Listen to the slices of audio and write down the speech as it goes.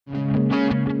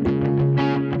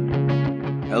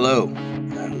Hello,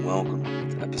 and welcome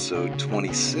to episode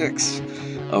 26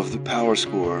 of the Power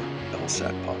Score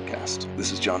LSAT podcast.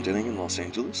 This is John Denning in Los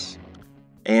Angeles.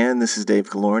 And this is Dave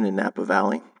Kaloran in Napa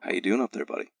Valley. How you doing up there,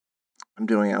 buddy? I'm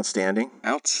doing outstanding.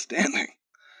 Outstanding.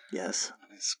 Yes.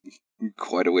 It's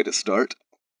quite a way to start.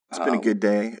 It's been a good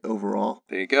day overall.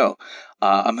 There you go.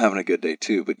 I'm having a good day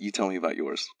too, but you tell me about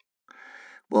yours.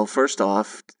 Well, first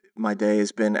off, my day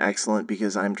has been excellent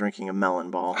because I'm drinking a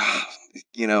melon ball.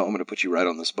 I'm going to put you right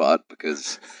on the spot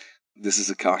because this is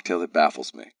a cocktail that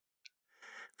baffles me.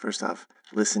 First off,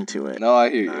 listen to it. No, I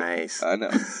hear you. Nice. I know.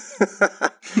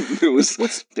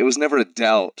 There was never a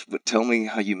doubt, but tell me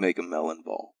how you make a melon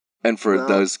ball. And for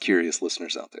those curious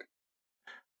listeners out there.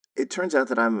 It turns out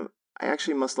that I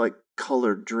actually must like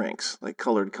colored drinks, like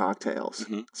colored cocktails.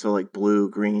 Mm-hmm. So like blue,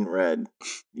 green, red,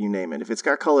 you name it. If it's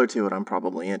got color to it, I'm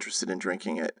probably interested in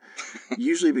drinking it.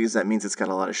 Usually because that means it's got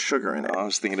a lot of sugar in it. I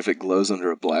was thinking if it glows under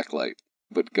a black light,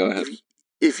 but go ahead.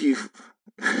 If you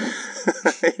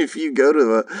go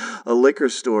to a liquor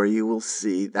store, you will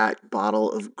see that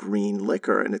bottle of green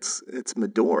liquor, and it's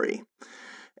Midori.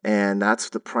 And that's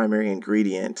the primary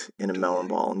ingredient in a melon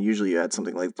ball. And usually you add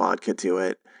something like vodka to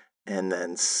it, and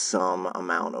then some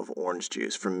amount of orange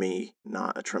juice. For me,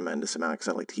 not a tremendous amount, because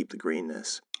I like to keep the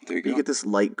greenness. There you go. You get this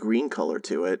light green color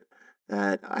to it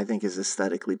that I think is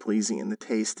aesthetically pleasing, and the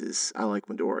taste is, I like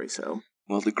Midori, so.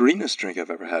 Well, the greenest drink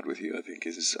I've ever had with you, I think,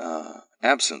 is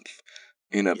absinthe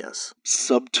in a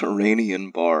subterranean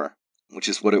bar, which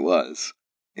is what it was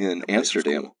in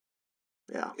Amsterdam. Cool.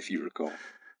 Yeah. If you recall.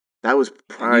 That was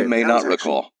you may not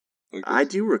recall. I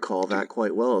do recall that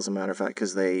quite well, as a matter of fact,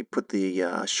 because they put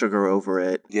the sugar over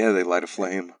it. Yeah, they light a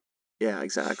flame. Yeah,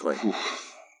 exactly.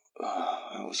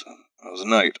 That was a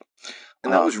night.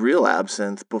 And that was real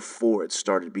absinthe before it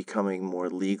started becoming more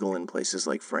legal in places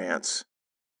like France.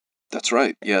 That's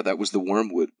right. Yeah, that was the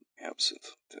wormwood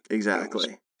absinthe.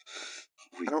 Exactly.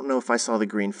 I don't know if I saw the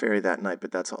Green Fairy that night,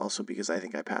 but that's also because I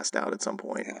think I passed out at some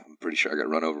point. Yeah, I'm pretty sure I got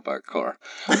run over by a car.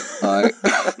 Did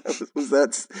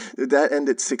that end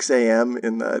at 6 a.m.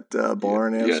 in that bar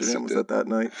in Amsterdam? Yes, that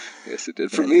night? Yes, it did.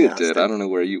 For me, it did. I don't know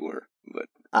where you were, but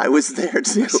I was there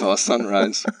too. I saw a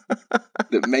sunrise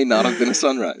that may not have been a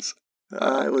sunrise.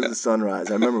 It was a sunrise.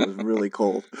 I remember it was really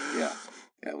cold. Yeah,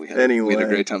 we had a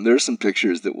great time. There are some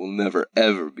pictures that will never,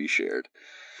 ever be shared.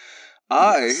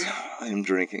 Yes. I am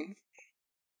drinking,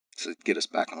 to get us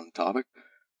back on topic,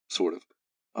 sort of,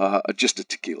 just a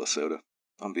tequila soda.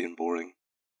 I'm being boring.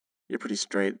 You're pretty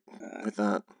straight with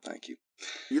that. Thank you.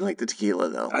 You like the tequila,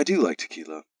 though. I do like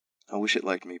tequila. I wish it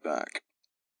liked me back.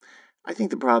 I think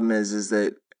the problem is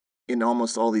that in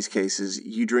almost all these cases,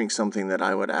 you drink something that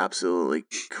I would absolutely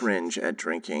cringe at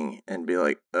drinking and be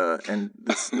like, and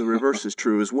the reverse is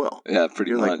true as well. Yeah,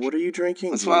 pretty much. You're like, what are you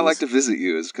drinking? That's why I like to visit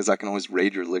you, is because I can always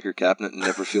raid your liquor cabinet and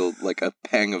never feel like a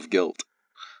pang of guilt.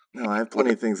 No, I have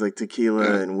plenty of things like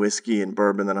tequila and whiskey and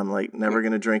bourbon that I'm like, never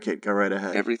going to drink it. Go right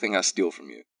ahead. Everything I steal from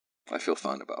you, I feel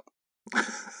fine about.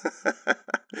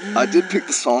 I did pick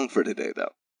the song for today,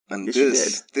 though. And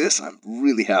yes, this I'm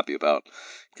really happy about,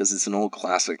 because it's an old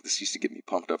classic. This used to get me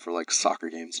pumped up for like soccer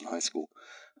games in high school.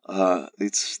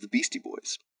 It's the Beastie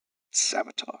Boys,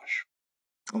 Sabotage.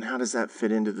 And how does that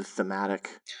fit into the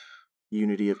thematic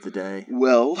unity of the day?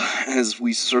 Well, as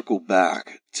we circle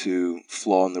back to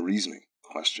flaw in the reasoning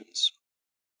questions,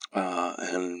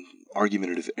 and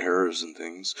argumentative errors and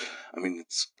things, I mean,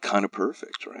 it's kind of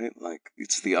perfect, right? Like,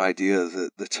 it's the idea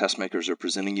that the test makers are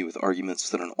presenting you with arguments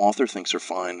that an author thinks are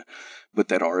fine, but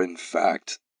that are, in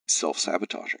fact,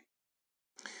 self-sabotaging.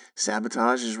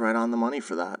 Sabotage is right on the money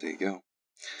for that. There you go.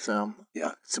 So,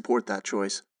 yeah, support that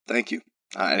choice. Thank you.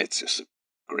 It's just a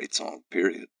great song,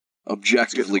 period.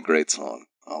 Objectively great song.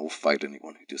 I will fight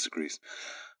anyone who disagrees.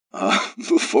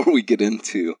 Before we get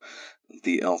into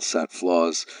the LSAT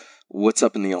flaws, what's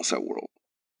up in the LSAT world?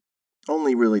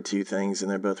 Only really two things,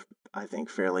 and they're both, I think,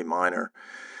 fairly minor.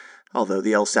 Although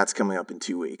the LSAT's coming up in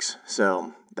 2 weeks,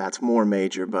 so that's more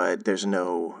major, but there's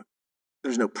no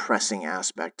pressing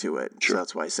aspect to it. Sure. So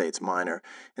that's why I say it's minor.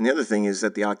 And the other thing is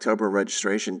that the October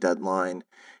registration deadline,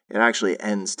 it actually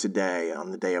ends today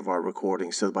on the day of our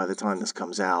recording. So by the time this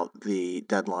comes out, the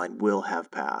deadline will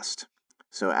have passed.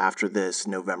 So after this,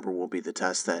 November will be the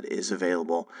test that is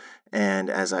available. And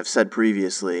as I've said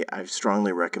previously, I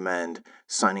strongly recommend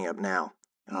signing up now.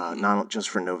 Not just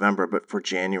for November, but for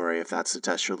January, if that's the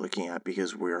test you're looking at,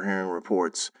 because we're hearing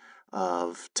reports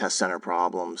of test center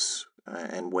problems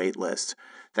and wait lists.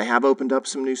 They have opened up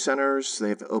some new centers.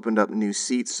 They've opened up new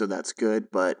seats, so that's good,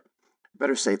 but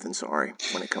better safe than sorry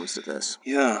when it comes to this.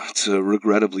 Yeah, it's a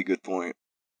regrettably good point,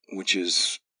 which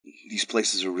is these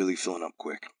places are really filling up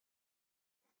quick.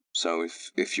 So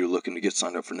if you're looking to get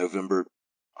signed up for November,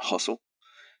 hustle.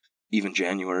 Even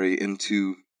January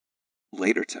into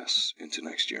later tests into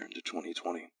next year, into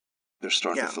 2020. They're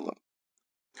starting Yeah. to fill up.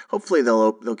 Hopefully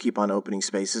they'll keep on opening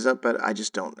spaces up, but I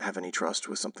just don't have any trust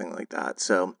with something like that.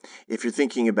 So if you're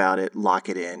thinking about it, lock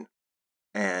it in,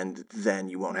 and then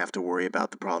you won't have to worry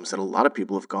about the problems that a lot of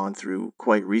people have gone through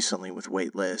quite recently with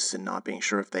wait lists and not being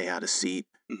sure if they had a seat.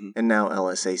 Mhm. And now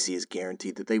LSAC is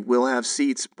guaranteed that they will have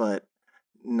seats, but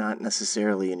not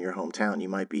necessarily in your hometown. You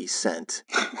might be sent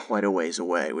quite a ways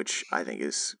away, which I think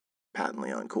is patently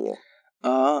uncool.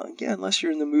 Yeah, unless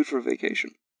you're in the mood for a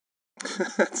vacation.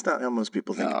 That's not how most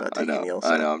people think about taking the LSAT.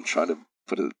 I know. I'm trying to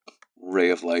put a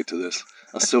ray of light to this,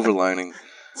 a silver lining.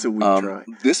 It's a weak try.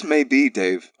 This may be,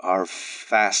 Dave, our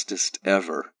fastest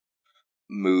ever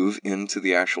move into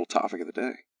the actual topic of the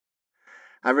day.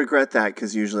 I regret that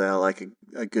because usually I like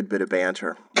a good bit of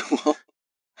banter. Well,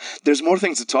 there's more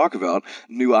things to talk about.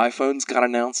 New iPhones got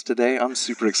announced today. I'm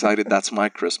super excited. That's my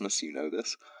Christmas. You know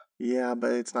this. Yeah,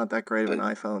 but it's not that great of an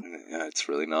iPhone. Yeah, it's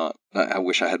really not. I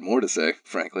wish I had more to say,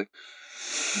 frankly.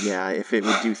 Yeah, if it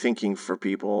would do thinking for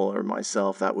people or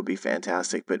myself, that would be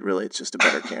fantastic. But really, it's just a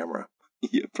better camera.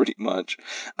 Yeah, pretty much.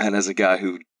 And as a guy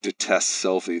who detests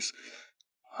selfies,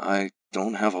 I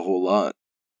don't have a whole lot.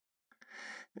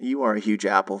 You are a huge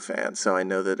Apple fan, so I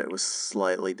know that it was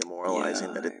slightly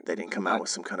demoralizing Yeah, that they didn't come out with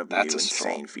some kind of new that's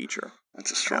insane feature.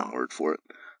 That's a strong word for it.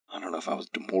 I don't know if I was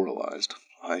demoralized.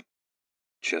 I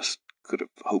just could have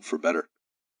hoped for better.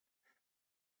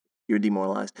 You're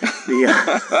demoralized. Let's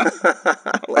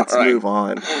move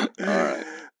on. All right.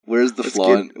 Where's the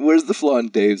flaw in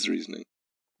Dave's reasoning?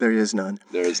 There is none.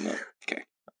 There is none. Okay.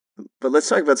 But let's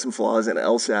talk about some flaws in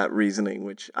LSAT reasoning,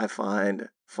 which I find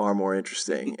far more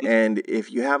interesting. And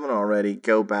if you haven't already,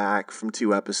 go back from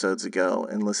 2 episodes ago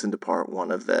and listen to part 1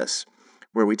 of this,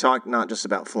 where we talked not just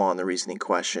about flaw in the reasoning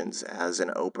questions as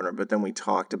an opener, but then we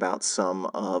talked about some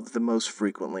of the most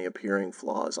frequently appearing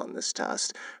flaws on this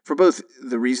test, for both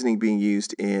the reasoning being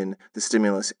used in the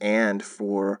stimulus and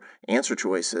for answer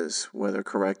choices, whether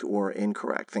correct or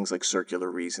incorrect, things like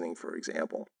circular reasoning, for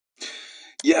example.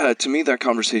 Yeah, to me, that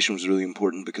conversation was really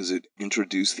important because it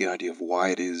introduced the idea of why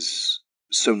it is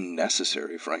so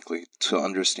necessary, frankly, to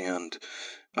understand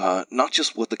not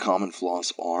just what the common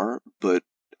flaws are, but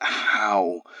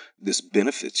how this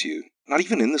benefits you. Not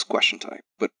even in this question type,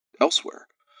 but elsewhere.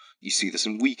 You see this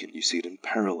in Weaken, you see it in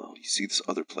Parallel, you see this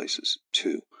other places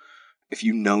too. If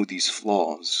you know these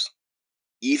flaws,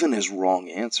 even as wrong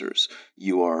answers,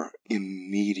 you are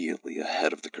immediately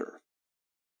ahead of the curve.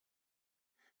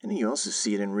 And you also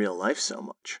see it in real life so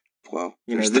much. Well,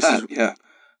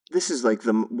 this is like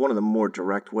one of the more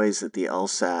direct ways that the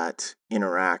LSAT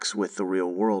interacts with the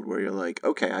real world, where you're like,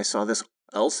 okay, I saw this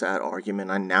LSAT argument,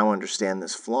 I now understand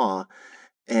this flaw,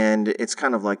 and it's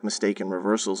kind of like mistaken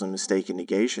reversals and mistaken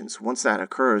negations. Once that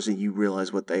occurs and you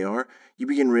realize what they are, you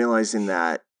begin realizing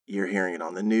that you're hearing it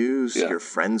on the news, your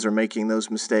friends are making those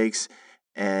mistakes,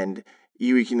 and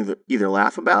you can either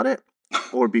laugh about it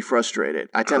or be frustrated.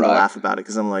 I tend to laugh about it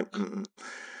because I'm like,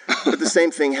 But the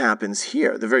same thing happens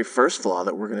here. The very first flaw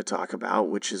that we're going to talk about,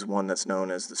 which is one that's known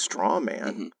as the straw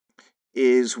man,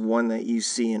 is one that you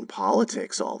see in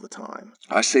politics all the time.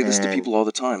 I say this to people all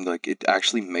the time. Like, it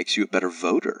actually makes you a better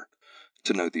voter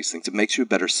to know these things. It makes you a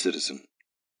better citizen.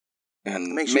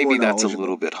 And maybe that's a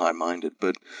little bit high-minded,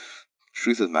 but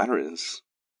truth of the matter is,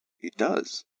 it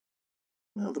does.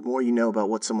 Well, the more you know about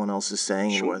what someone else is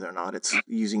saying and whether or not it's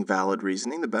using valid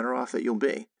reasoning, the better off that you'll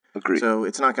be. Agreed. So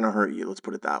it's not going to hurt you, let's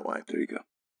put it that way. There you go.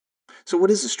 So what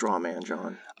is a straw man,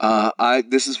 John?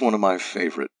 This is one of my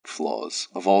favorite flaws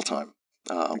of all time.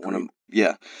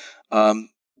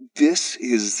 This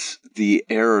is the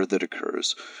error that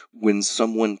occurs when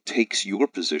someone takes your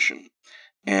position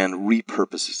and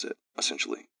repurposes it,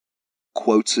 essentially.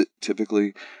 Quotes it,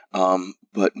 typically,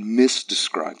 but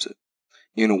misdescribes it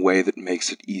in a way that makes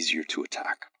it easier to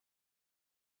attack.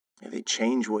 Yeah, they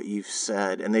change what you've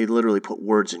said, and they literally put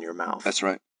words in your mouth. That's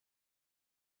right.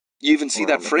 You even see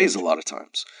that phrase a lot of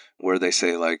times, where they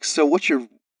say, like, so what you're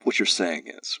saying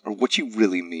is, or what you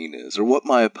really mean is, or what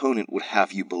my opponent would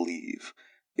have you believe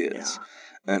is.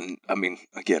 Yeah. And, I mean,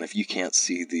 again, if you can't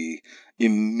see the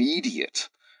immediate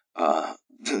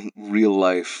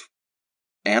real-life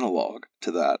analog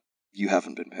to that, you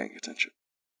haven't been paying attention.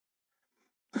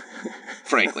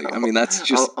 Frankly, I mean, that's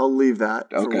just... I'll leave that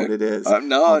for what it is. I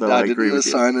didn't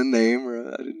assign a name,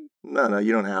 or I didn't... No,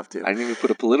 you don't have to. I didn't even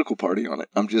put a political party on it.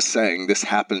 I'm just saying this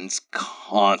happens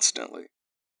constantly.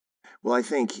 Well, I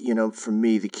think, for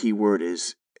me, the key word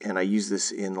is, and I use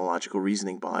this in the Logical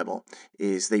Reasoning Bible,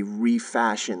 is they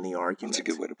refashion the argument. That's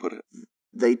a good way to put it.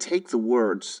 They take the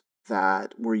words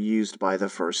that were used by the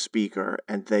first speaker,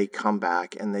 and they come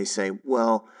back and they say,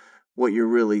 well, what you're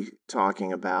really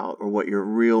talking about or what your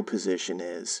real position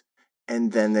is,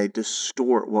 and then they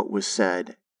distort what was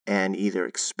said and either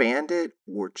expand it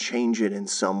or change it in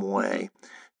some way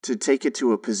to take it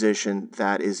to a position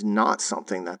that is not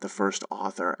something that the first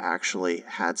author actually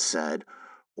had said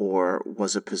or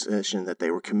was a position that they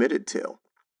were committed to.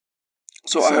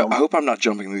 So I hope I'm not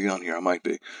jumping the gun here. I might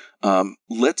be.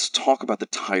 Let's talk about the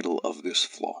title of this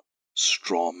flaw,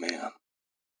 Straw Man.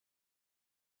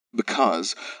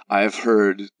 Because I have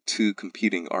heard two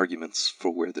competing arguments for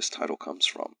where this title comes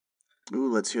from.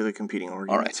 Ooh, let's hear the competing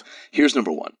arguments. All right. Here's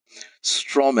number one.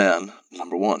 Straw Man,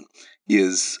 number one,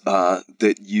 is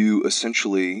that you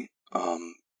essentially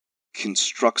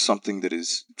construct something that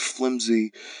is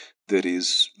flimsy, that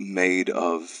is made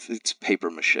of, it's paper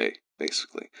mache,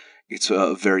 basically. It's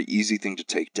a very easy thing to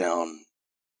take down,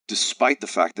 despite the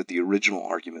fact that the original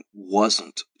argument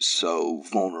wasn't so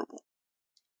vulnerable.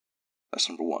 That's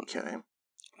number one. Okay.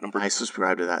 I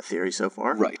subscribe to that theory so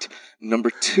far. Right. Number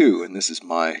two, and this is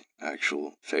my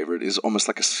actual favorite, is almost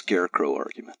like a scarecrow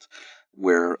argument,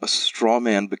 where a straw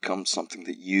man becomes something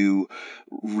that you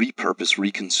repurpose,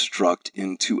 reconstruct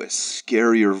into a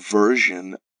scarier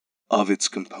version of its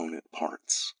component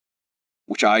parts.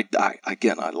 Which I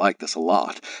like this a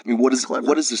lot. I mean, what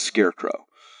is a scarecrow?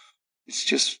 It's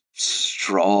just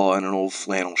straw and an old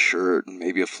flannel shirt and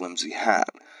maybe a flimsy hat,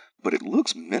 but it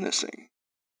looks menacing.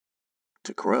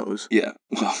 To crows. Yeah,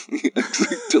 well,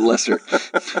 to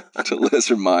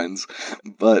lesser minds.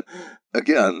 But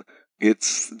again,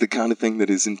 it's the kind of thing that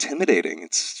is intimidating.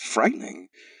 It's frightening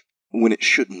when it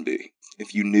shouldn't be.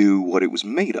 If you knew what it was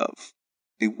made of,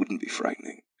 it wouldn't be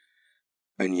frightening.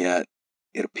 And yet,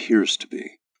 it appears to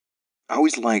be. I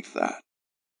always liked that.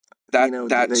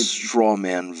 That straw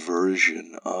man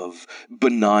version of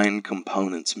benign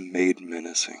components made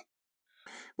menacing.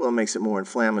 Well, it makes it more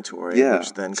inflammatory,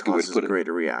 which then causes a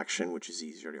greater reaction, which is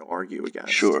easier to argue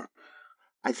against. Sure.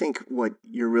 I think what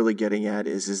you're really getting at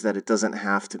is that it doesn't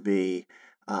have to be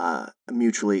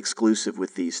mutually exclusive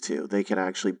with these two. They could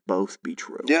actually both be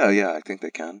true. Yeah, I think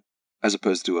they can. As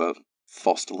opposed to a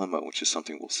false dilemma, which is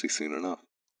something we'll see soon enough.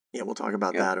 Yeah, we'll talk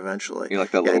about that eventually. You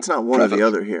like that little it's not one or the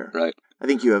other here. Right. I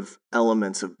think you have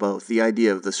elements of both. The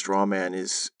idea of the straw man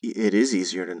is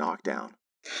easier to knock down.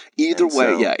 Either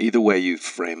way you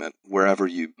frame it, wherever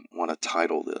you want to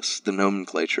title this, the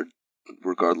nomenclature,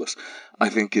 regardless, I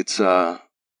think it's it's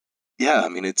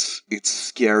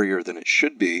scarier than it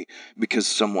should be because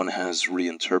someone has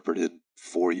reinterpreted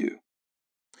for you.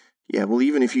 Yeah, well,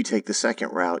 even if you take the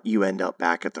second route, you end up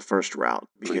back at the first route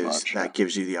because that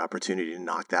gives you the opportunity to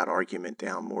knock that argument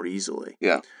down more easily.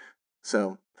 Yeah.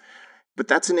 So, but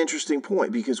that's an interesting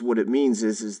point because what it means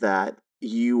is that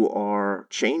you are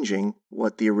changing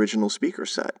what the original speaker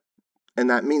said. And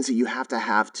that means that you have to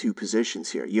have two positions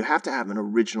here. You have to have an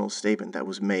original statement that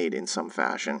was made in some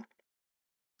fashion.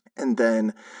 And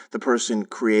then the person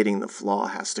creating the flaw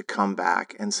has to come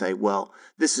back and say, well,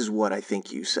 this is what I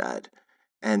think you said.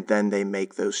 And then they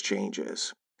make those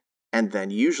changes. And then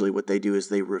usually what they do is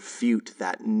they refute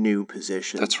that new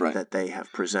position that they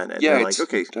have presented. Yeah, they're like,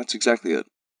 okay. That's exactly it.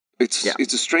 It's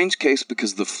a strange case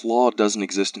because the flaw doesn't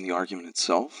exist in the argument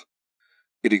itself.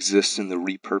 It exists in the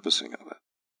repurposing of it.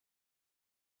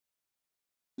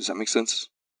 Does that make sense?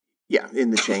 Yeah, in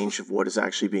the change of what is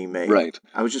actually being made. Right.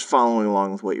 I was just following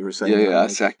along with what you were saying. Yeah.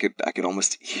 I could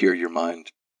almost hear your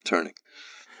mind turning.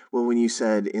 Well, when you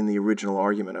said in the original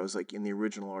argument, I was like, in the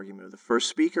original argument of the first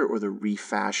speaker or the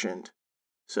refashioned?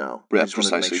 So, yeah,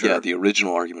 precisely. Sure. Yeah, the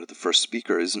original argument of the first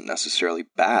speaker isn't necessarily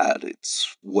bad.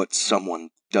 It's what someone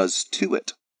does to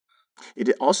it. It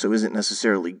also isn't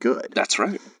necessarily good. That's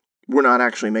right. We're not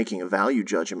actually making a value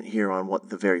judgment here on what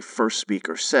the very first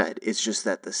speaker said. It's just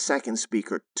that the second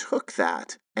speaker took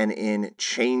that, and in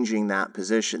changing that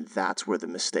position, that's where the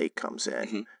mistake comes in.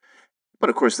 Mm-hmm. But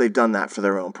of course, they've done that for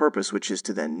their own purpose, which is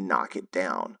to then knock it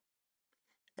down.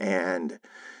 And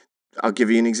I'll give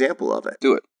you an example of it.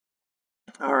 Do it.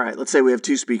 All right, let's say we have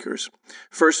two speakers.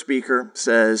 First speaker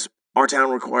says, our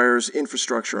town requires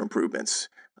infrastructure improvements.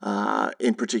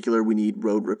 In particular, we need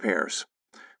road repairs.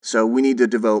 So we need to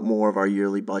devote more of our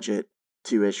yearly budget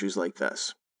to issues like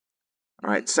this. All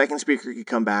right, second speaker could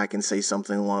come back and say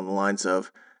something along the lines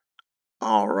of,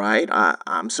 all right,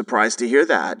 I'm surprised to hear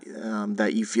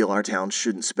that you feel our town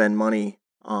shouldn't spend money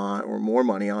on or more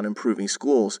money on improving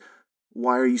schools.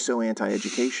 Why are you so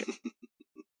anti-education?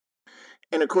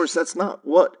 And of course, that's not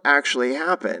what actually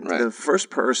happened. Right. The first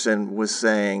person was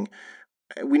saying,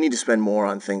 we need to spend more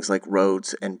on things like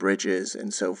roads and bridges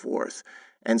and so forth.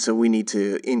 And so we need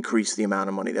to increase the amount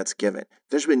of money that's given.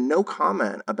 There's been no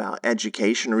comment about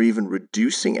education or even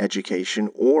reducing education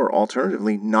or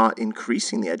alternatively not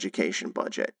increasing the education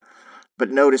budget. But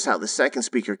notice how the second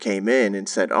speaker came in and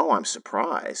said, "Oh, I'm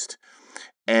surprised."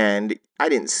 And I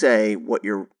didn't say what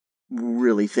you're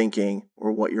really thinking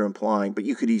or what you're implying, but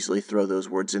you could easily throw those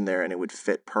words in there and it would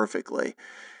fit perfectly.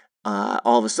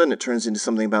 All of a sudden it turns into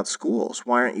something about schools.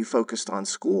 Why aren't you focused on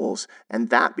schools? And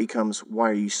that becomes,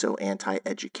 why are you so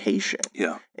anti-education?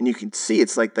 Yeah. And you can see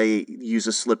it's like they use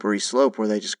a slippery slope where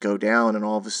they just go down, and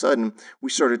all of a sudden we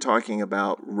started talking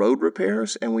about road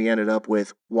repairs and we ended up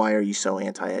with, why are you so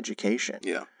anti-education?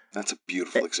 Yeah. That's a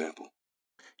beautiful example.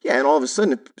 Yeah, and all of a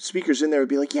sudden the speakers in there would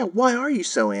be like, yeah, why are you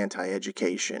so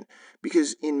anti-education?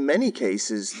 Because in many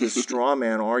cases, the straw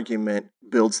man argument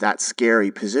builds that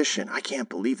scary position. I can't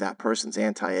believe that person's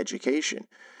anti-education.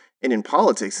 And in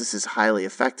politics, this is highly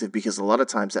effective because a lot of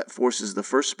times that forces the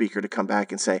first speaker to come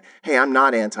back and say, hey, I'm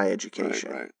not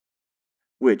anti-education. Right.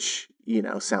 Which,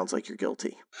 sounds like you're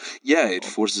guilty. Yeah, it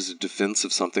forces a defense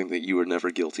of something that you were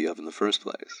never guilty of in the first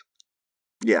place.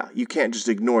 Yeah, you can't just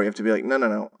ignore. You have to be like,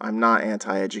 no, I'm not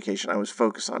anti-education. I was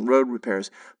focused on road repairs,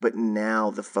 but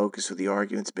now the focus of the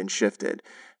argument's been shifted.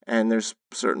 And there's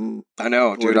certain I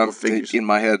know, dude, figures. in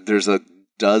my head, there's a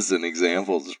dozen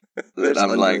examples that I'm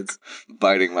hundreds. like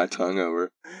biting my tongue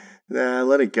over. Nah,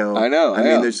 let it go. I know, I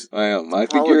am. I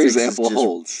think your example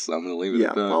holds, so I'm going to leave it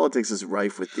at that. Yeah, politics is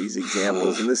rife with these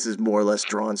examples, and this is more or less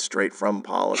drawn straight from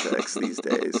politics these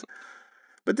days.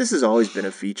 But this has always been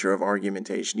a feature of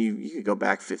argumentation. You could go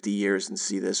back 50 years and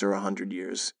see this, or 100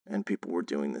 years, and people were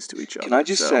doing this to each other. Can I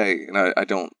just say, and I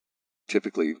don't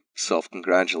typically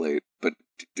self-congratulate, but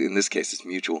in this case it's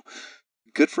mutual.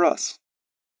 Good for us.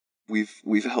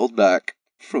 We've held back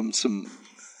from some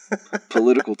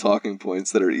political talking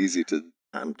points that are easy to...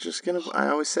 I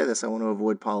always say this, I want to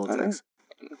avoid politics.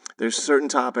 There's certain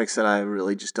topics that I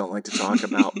really just don't like to talk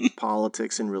about.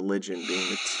 Politics and religion being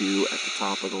the two at the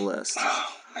top of the list. Oh,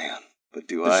 man. But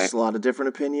There's a lot of different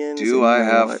opinions. Do I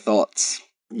have thoughts?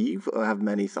 You have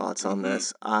many thoughts on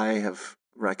this. I have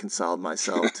reconciled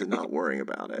myself to not worrying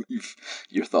about it.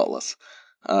 You're thoughtless.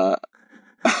 I'm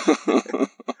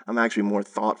actually more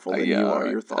thoughtful than you are.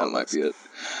 You're thoughtless. That might be it.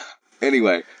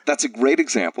 Anyway, that's a great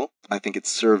example. I think it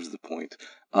serves the point.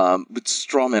 But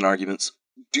straw man arguments,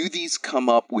 do these come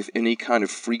up with any kind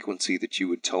of frequency that you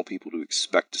would tell people to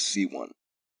expect to see one?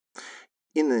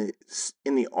 In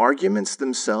the arguments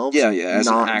themselves, as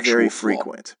not an actual very flaw.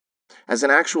 frequent. As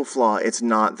an actual flaw, it's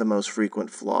not the most frequent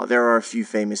flaw. There are a few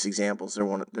famous examples.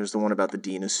 There's the one about the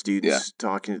dean of students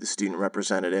talking to the student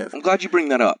representative. I'm glad you bring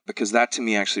that up, because that to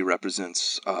me actually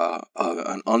represents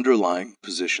an underlying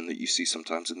position that you see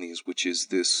sometimes in these, which is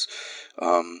this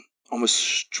almost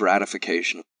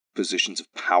stratification of positions of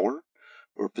power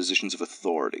or positions of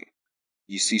authority.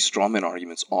 You see strawman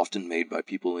arguments often made by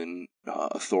people in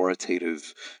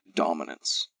authoritative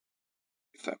dominance,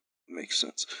 if that makes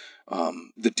sense.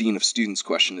 The dean of students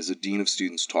question is a dean of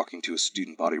students talking to a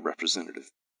student body representative.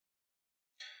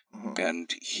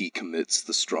 And he commits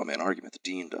the strawman argument, the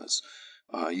dean does.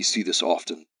 You see this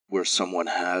often where someone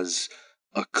has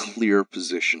a clear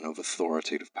position of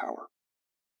authoritative power.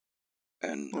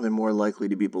 And they're more likely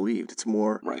to be believed. It's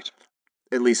more, right.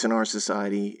 At least in our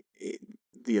society,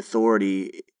 the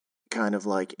authority kind of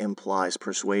like implies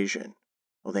persuasion.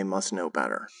 Well, they must know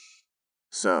better.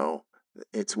 So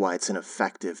it's why it's an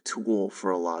effective tool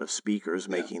for a lot of speakers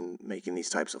making these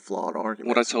types of flawed arguments.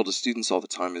 What I tell the students all the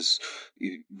time is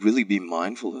you really be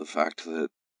mindful of the fact that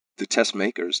the test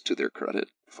makers, to their credit,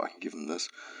 if I can give them this,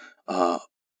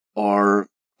 are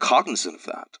cognizant of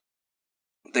that.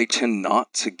 They tend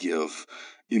not to give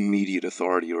immediate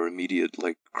authority or immediate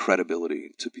credibility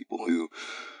to people who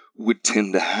would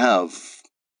tend to have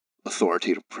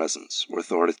authoritative presence or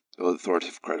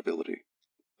authoritative credibility.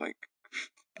 Like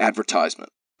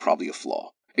advertisement, probably a flaw.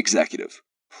 Executive,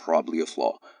 probably a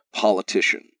flaw.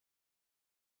 Politician,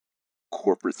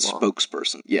 corporate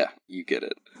spokesperson. Yeah, you get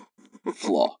it.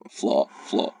 Flaw.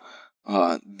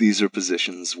 These are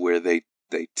positions where they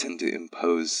tend to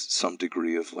impose some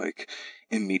degree of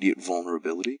immediate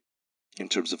vulnerability in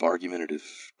terms of argumentative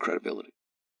credibility.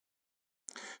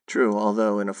 True,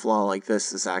 although in a flaw like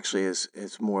this actually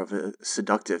is more of a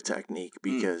seductive technique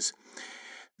because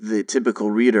the typical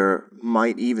reader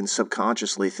might even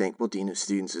subconsciously think, well, dean of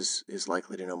students is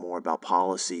likely to know more about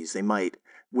policies. They might,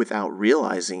 without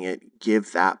realizing it,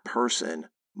 give that person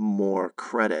more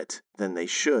credit than they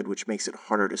should, which makes it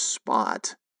harder to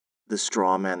spot the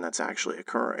straw man that's actually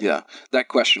occurring. Yeah, that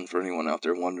question for anyone out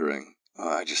there wondering,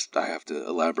 I have to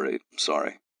elaborate. I'm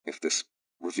sorry if this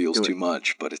reveals too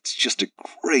much, but it's just a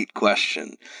great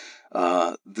question.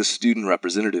 the student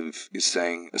representative is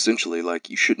saying essentially, like,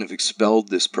 you shouldn't have expelled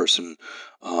this person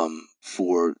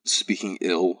for speaking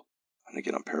ill, and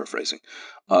again I'm paraphrasing,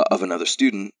 of another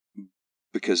student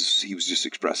because he was just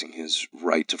expressing his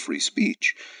right to free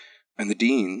speech. And the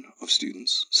dean of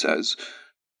students says,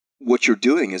 what you're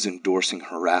doing is endorsing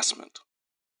harassment.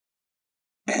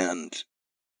 And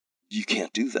you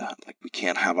can't do that. Like, we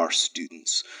can't have our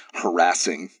students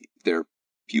harassing their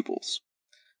pupils.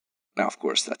 Now, of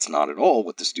course, that's not at all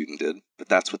what the student did, but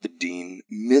that's what the dean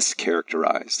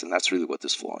mischaracterized, and that's really what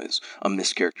this flaw is, a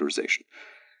mischaracterization.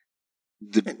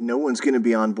 And no one's going to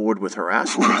be on board with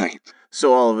harassment. Right.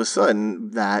 So all of a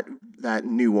sudden, that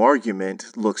new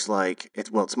argument looks like,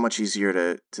 it's much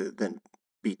easier to then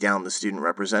beat down the student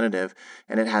representative,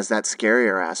 and it has that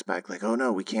scarier aspect, like, oh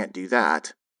no, we can't do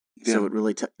that. Yeah. So it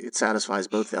really it satisfies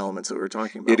both the elements that we were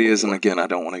talking about. It is, and again, I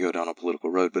don't want to go down a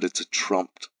political road, but it's a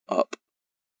trumped up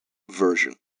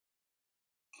version.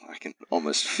 I can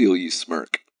almost feel you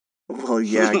smirk. Well,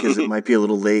 yeah, because it might be a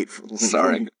little late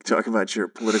Sorry. Talk about your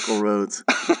political roads.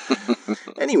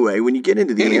 Anyway, when you get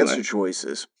into the answer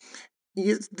choices,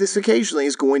 this occasionally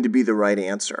is going to be the right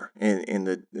answer in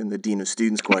the Dean of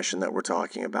Students question that we're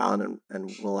talking about,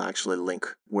 and we'll actually link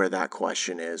where that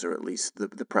question is, or at least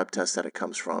the prep test that it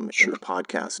comes from in the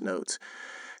podcast notes.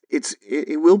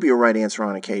 It will be a right answer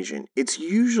on occasion. It's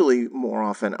usually more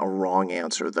often a wrong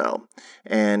answer, though,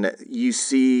 and you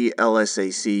see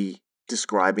LSAC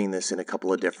describing this in a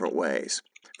couple of different ways.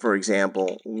 For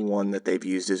example, one that they've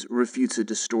used is refutes a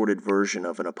distorted version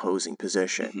of an opposing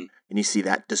position. Mm-hmm. And you see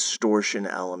that distortion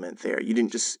element there. You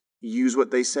didn't just use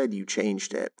what they said, you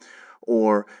changed it.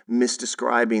 Or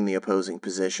misdescribing the opposing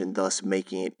position, thus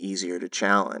making it easier to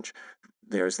challenge.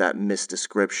 There's that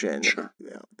misdescription. Sure.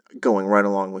 Going right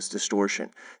along with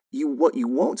distortion. What you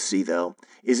won't see, though,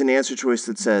 is an answer choice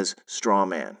that says straw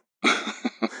man.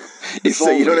 So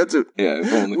only. You don't have to. Yeah,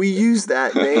 if only. We use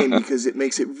that name because it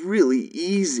makes it really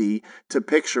easy to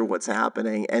picture what's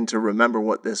happening and to remember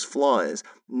what this flaw is,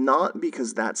 not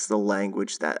because that's the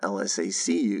language that LSAC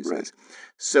uses. Right.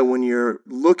 So when you're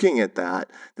looking at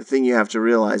that, the thing you have to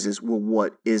realize is, well,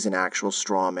 what is an actual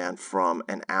straw man from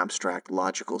an abstract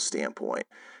logical standpoint?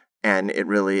 And it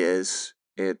really is,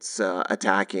 it's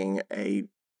attacking a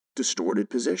distorted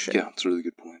position. Yeah, it's a really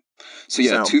good point.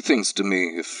 So two things to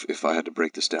me, if I had to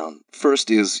break this down.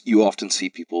 First is, you often see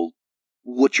people,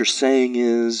 what you're saying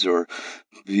is, or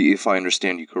if I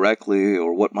understand you correctly,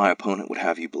 or what my opponent would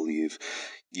have you believe,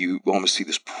 you almost see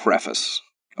this preface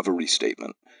of a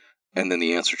restatement, and then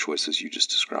the answer choices you just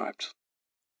described.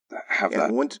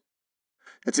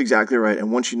 That's exactly right.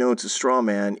 And once you know it's a straw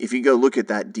man, if you go look at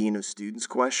that Dean of Students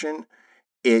question,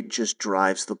 it just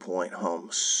drives the point home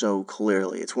so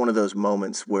clearly. It's one of those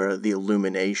moments where the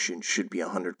illumination should be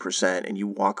 100%, and you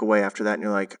walk away after that and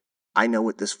you're like, I know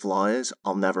what this flaw is.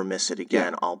 I'll never miss it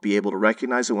again. Yeah. I'll be able to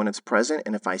recognize it when it's present,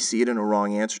 and if I see it in a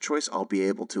wrong answer choice, I'll be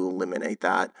able to eliminate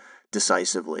that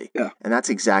decisively. Yeah. And that's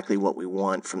exactly what we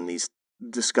want from these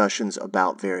discussions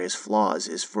about various flaws,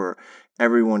 is for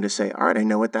everyone to say, all right, I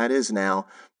know what that is now.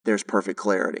 There's perfect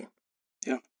clarity.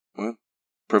 Yeah, well,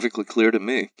 perfectly clear to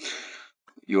me.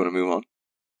 You want to move on?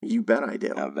 You bet I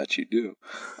do. I bet you do.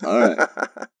 All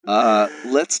right.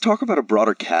 Let's talk about a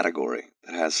broader category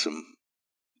that has some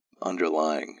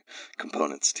underlying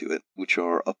components to it, which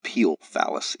are appeal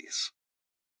fallacies.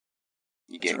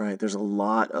 That's right. There's a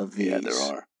lot of these. Yeah, there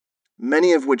are.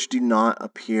 Many of which do not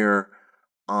appear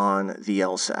on the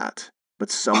LSAT,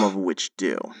 but some of which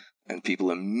do. And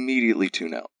people immediately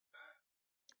tune out.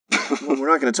 Well, we're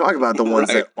not going to talk about the ones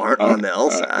that aren't on the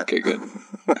LSAT. Right. Okay, good.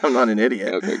 I'm not an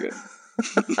idiot. Okay, good.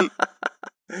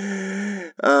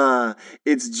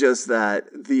 It's just that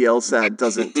the LSAT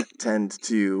doesn't tend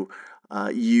to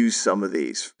use some of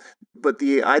these. But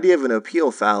the idea of an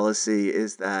appeal fallacy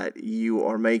is that you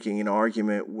are making an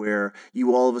argument where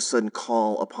you all of a sudden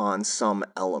call upon some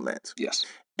element. Yes.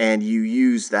 And you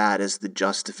use that as the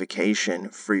justification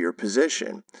for your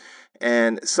position.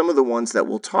 And some of the ones that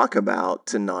we'll talk about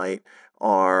tonight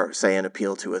are, say, an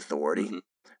appeal to authority, mm-hmm.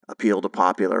 appeal to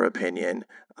popular opinion,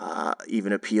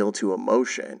 even appeal to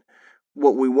emotion.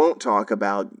 What we won't talk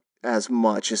about as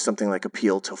much is something like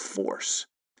appeal to force.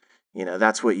 You know,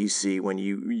 that's what you see when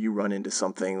you run into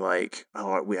something like,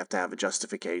 oh, we have to have a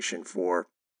justification for,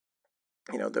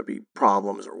 there'll be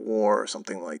problems or war or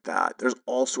something like that. There's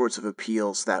all sorts of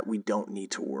appeals that we don't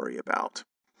need to worry about.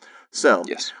 So,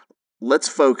 yes. Let's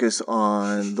focus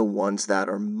on the ones that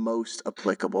are most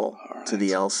applicable to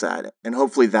the LSAT. And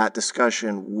hopefully that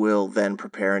discussion will then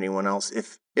prepare anyone else.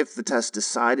 If the test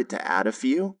decided to add a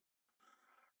few,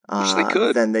 which they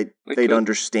could, then they'd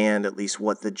understand at least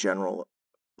what the general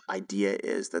idea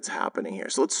is that's happening here.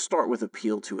 So let's start with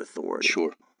appeal to authority.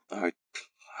 Sure. All right.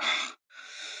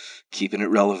 Keeping it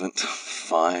relevant.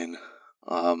 Fine.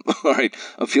 All right.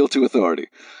 Appeal to authority.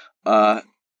 To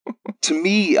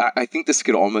me, I think this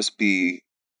could almost be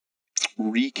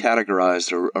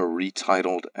recategorized or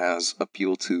retitled as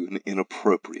appeal to an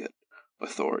inappropriate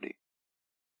authority.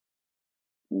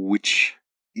 Which,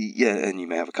 yeah, and you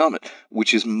may have a comment,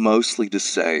 which is mostly to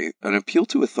say an appeal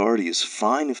to authority is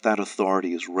fine if that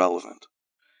authority is relevant,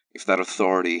 if that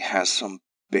authority has some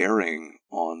bearing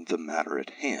on the matter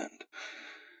at hand.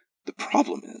 The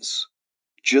problem is,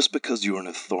 just because you're an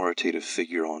authoritative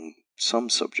figure on some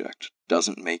subject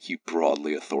doesn't make you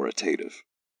broadly authoritative.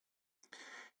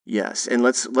 Yes, and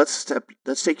let's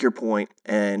take your point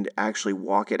and actually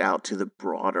walk it out to the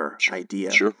broader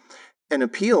idea. Sure. An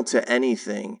appeal to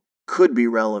anything could be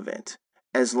relevant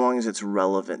as long as it's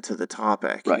relevant to the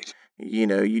topic. Right. You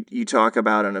know, you talk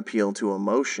about an appeal to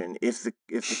emotion. If the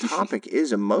topic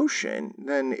is emotion,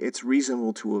 then it's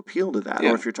reasonable to appeal to that.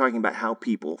 Yeah. Or if you're talking about how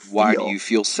people feel. Why do you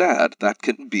feel sad? That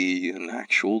can be an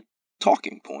actual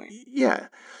talking point. Yeah.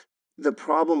 The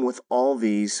problem with all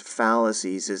these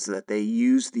fallacies is that they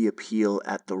use the appeal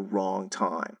at the wrong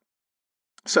time.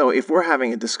 So if we're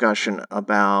having a discussion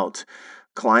about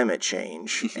climate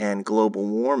change and global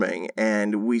warming,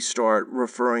 and we start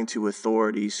referring to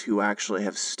authorities who actually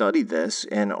have studied this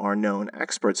and are known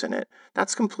experts in it,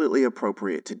 that's completely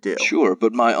appropriate to do. Sure,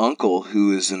 but my uncle,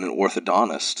 who is an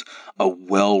orthodontist, a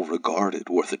well-regarded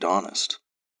orthodontist,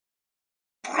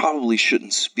 probably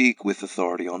shouldn't speak with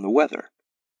authority on the weather.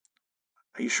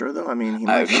 Are you sure, though? I mean, he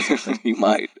might know something. He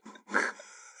might.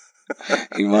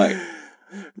 He might.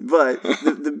 But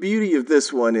the beauty of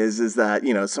this one is that,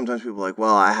 you know, sometimes people are like,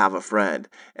 well, I have a friend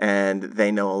and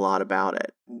they know a lot about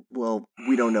it. Well,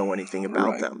 we don't know anything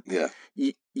about them. Yeah.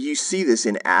 You see this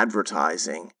in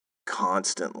advertising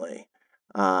constantly.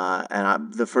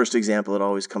 The first example that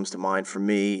always comes to mind for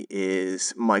me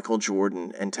is Michael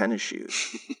Jordan and tennis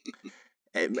shoes.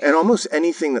 And almost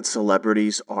anything that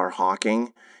celebrities are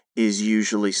hawking is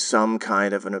usually some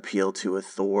kind of an appeal to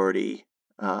authority.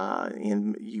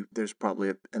 There's probably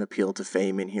an appeal to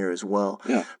fame in here as well.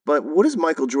 Yeah. But what does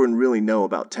Michael Jordan really know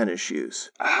about tennis shoes?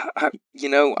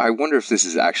 I wonder if this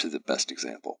is actually the best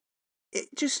example.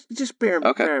 Just bear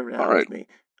All with me.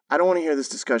 I don't want to hear this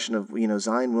discussion of, you know,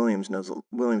 Zion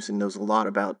Williamson knows a lot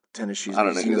about tennis shoes. I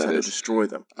don't know he who knows that how is. to destroy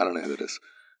them. I don't know who that is.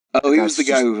 Oh, he was the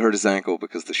guy who hurt his ankle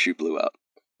because the shoe blew out.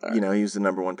 Right. You know, he was the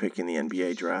number 1 pick in the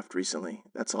NBA draft recently.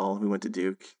 That's all. We went to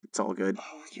Duke. It's all good.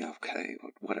 Oh, yeah, okay,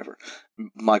 whatever.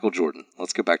 Michael Jordan.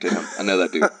 Let's go back to him. I know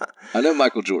that dude. I know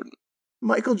Michael Jordan.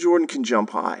 Michael Jordan can jump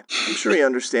high. I'm sure he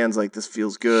understands, like, this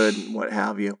feels good and what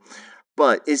have you.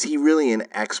 But is he really an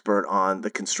expert on the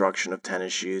construction of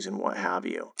tennis shoes and what have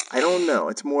you? I don't know.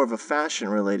 It's more of a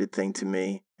fashion-related thing to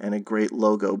me and a great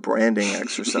logo branding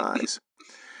exercise.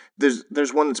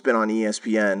 There's one that's been on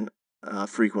ESPN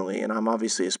frequently, and I'm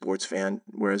obviously a sports fan,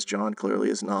 whereas John clearly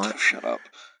is not. Shut up.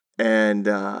 And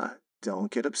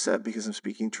don't get upset because I'm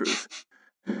speaking truth.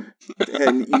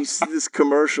 And you see this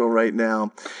commercial right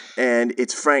now, and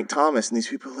it's Frank Thomas, and these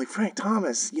people are like, Frank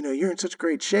Thomas, you know, you're in such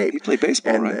great shape. He played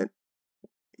baseball, and right?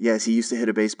 Yes, he used to hit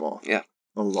a baseball. Yeah.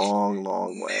 A long,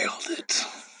 long way. Nailed it.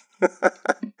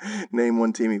 Name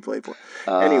one team he played for.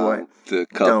 Anyway. The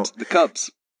Cubs. The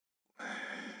Cubs.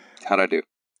 How'd I do?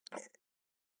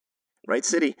 Right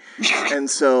city. And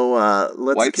so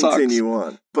let's White continue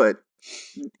Sox. on. But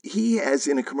he has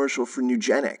in a commercial for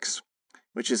Nugenix,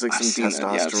 which is like some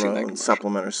testosterone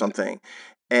supplement or something.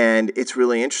 And it's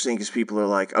really interesting because people are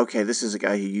like, okay, this is a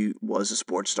guy who was a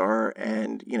sports star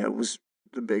and, you know, was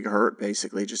the big hurt,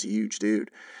 basically, just a huge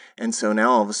dude. And so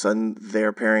now all of a sudden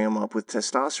they're pairing him up with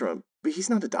testosterone. But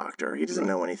he's not a doctor. He doesn't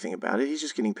know anything about it. He's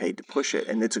just getting paid to push it.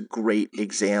 And it's a great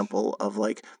example of,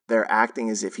 like, they're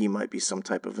acting as if he might be some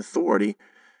type of authority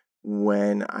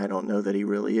when I don't know that he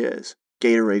really is.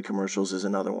 Gatorade commercials is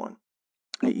another one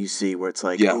that you see where it's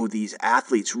like, oh, these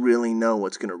athletes really know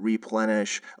what's going to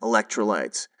replenish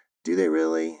electrolytes. Do they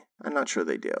really? I'm not sure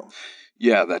they do.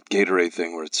 Yeah, that Gatorade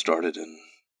thing where it started in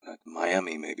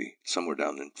Miami, maybe, somewhere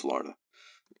down in Florida.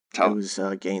 It was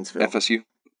Gainesville. FSU?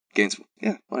 Gainesville.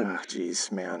 Yeah. Ah,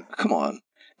 jeez, man. Come on.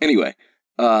 Anyway.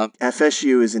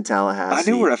 FSU is in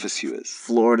Tallahassee. I know where FSU is.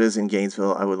 Florida's in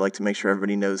Gainesville. I would like to make sure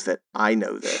everybody knows that I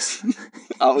know this.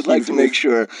 I would like to make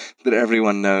sure that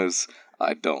everyone knows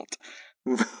I don't.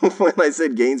 When I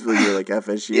said Gainesville, you were like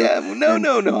FSU. Yeah, no.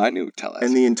 I knew Tallahassee.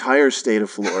 And the entire state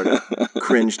of Florida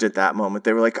cringed at that moment.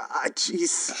 They were like, ah,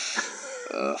 jeez.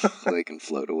 They can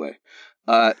float away.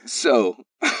 So.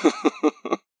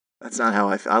 That's not how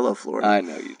I love Florida. I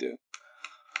know you do.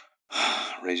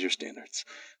 Raise your standards.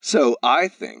 So I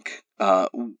think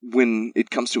when it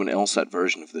comes to an LSAT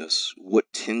version of this,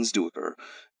 what tends to occur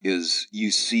is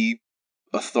you see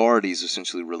authorities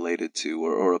essentially related to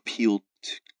or appealed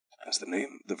to, as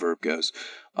the verb goes,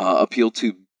 appealed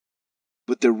to,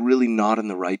 but they're really not in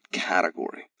the right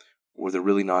category, or they're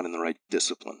really not in the right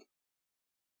discipline.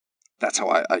 That's how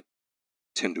I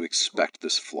tend to expect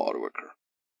this flaw to occur.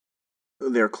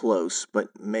 They're close, but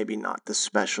maybe not the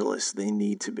specialists they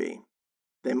need to be.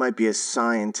 They might be a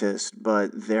scientist,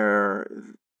 but they're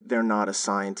not a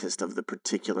scientist of the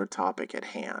particular topic at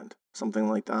hand. Something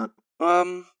like that.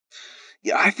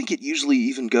 Yeah, I think it usually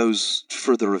even goes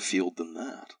further afield than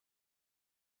that.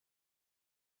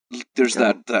 There's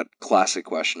Okay. that classic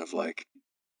question of like,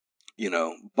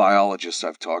 biologists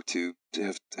I've talked to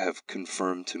have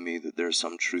confirmed to me that there's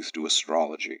some truth to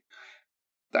astrology.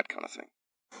 That kind of thing.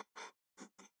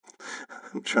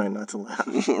 I'm trying not to laugh.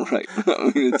 Right.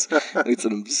 I mean, it's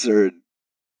an absurd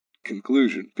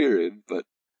conclusion, period.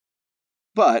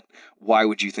 But why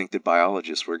would you think that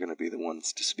biologists were going to be the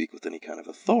ones to speak with any kind of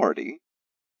authority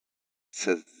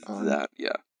to that?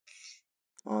 Yeah.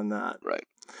 On that. Right.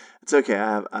 It's okay.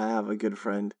 I have a good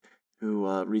friend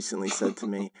who recently said to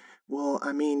me, "Well,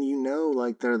 I mean,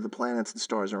 like they're the planets and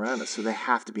stars around us, so they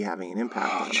have to be having an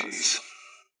impact on us."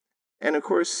 And of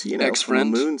course, from a Ex-friend?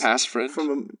 moon's Past friend?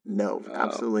 no, Oh.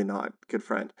 absolutely not. Good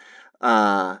friend.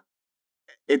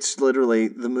 It's literally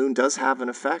the moon does have an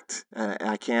effect.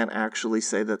 I can't actually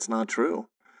say that's not true.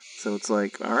 So it's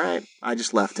like, all right, I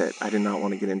just left it. I did not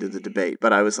want to get into the debate,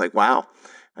 but I was like, wow,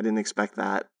 I didn't expect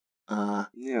that.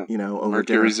 Yeah. Over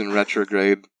Mercury's dinner. in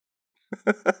retrograde.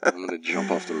 I'm gonna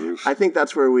jump off the roof. I think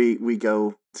that's where we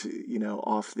go to,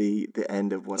 off the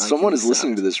end of what Someone I is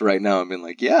listening to this right now and being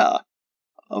like, yeah,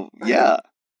 oh yeah, of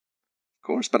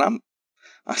course. But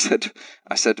I said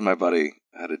to my buddy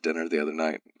at a dinner the other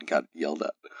night, got yelled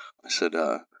at. I said,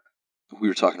 we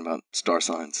were talking about star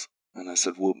signs, and I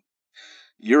said, well,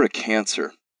 you're a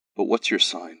Cancer, but what's your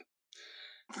sign?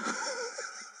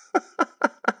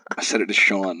 I said it to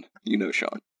Sean. You know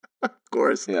Sean. Of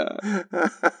course. Yeah.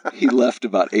 He left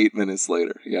about 8 minutes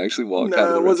later. He actually walked out of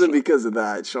the No, it wasn't restaurant. because of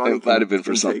that. Sean It might have been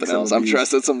for something else. I'm sure I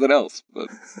said something else, but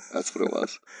that's what it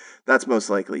was. That's most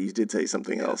likely. You did say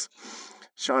something else.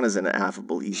 Sean is an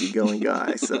affable, easygoing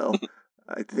guy, so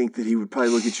I think that he would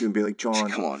probably look at you and be like, John.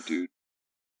 Come on, dude.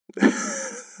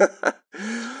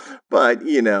 But,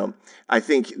 I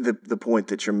think the point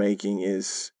that you're making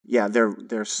is, yeah,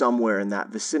 they're somewhere in that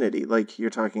vicinity. Like you're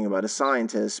talking about a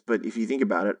scientist, but if you think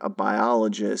about it, a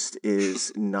biologist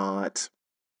is not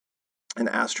an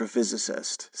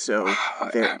astrophysicist. So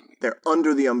they're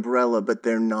under the umbrella, but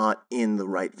they're not in the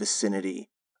right vicinity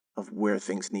of where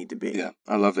things need to be. Yeah,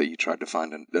 I love that you tried to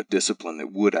find a discipline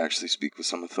that would actually speak with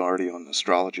some authority on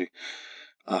astrology.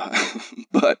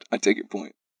 But I take your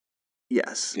point.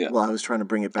 Yes. Yeah. Well, I was trying to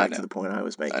bring it back to the point I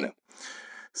was making. I know.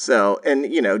 So, and,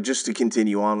 just to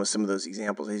continue on with some of those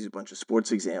examples, I used a bunch of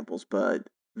sports examples, but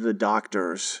the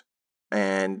doctors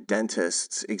and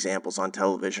dentists examples on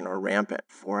television are rampant.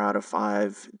 4 out of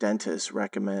 5 dentists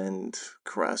recommend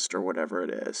Crest or whatever it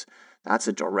is. That's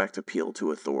a direct appeal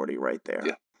to authority right there.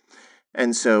 Yeah.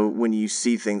 And so when you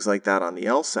see things like that on the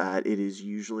LSAT, it is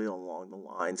usually along the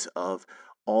lines of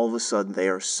all of a sudden they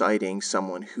are citing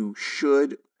someone who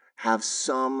should have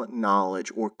some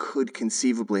knowledge or could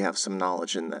conceivably have some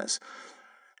knowledge in this.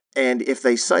 And if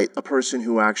they cite a person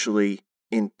who actually,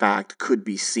 in fact, could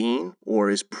be seen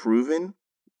or is proven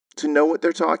to know what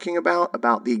they're talking about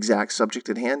the exact subject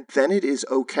at hand, then it is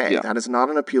okay. Yeah. That is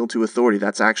not an appeal to authority.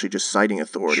 That's actually just citing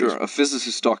authority. Sure, a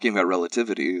physicist talking about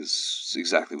relativity is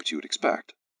exactly what you would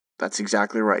expect. That's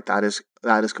exactly right. That is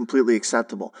completely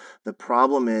acceptable. The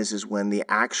problem is when the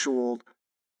actual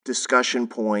discussion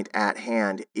point at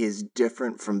hand is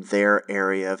different from their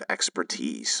area of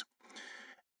expertise,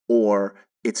 or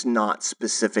it's not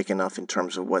specific enough in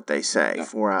terms of what they say. Yeah.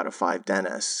 4 out of 5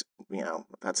 dentists,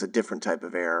 that's a different type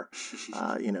of error,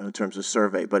 in terms of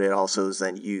survey, but it also is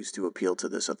then used to appeal to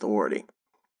this authority.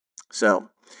 So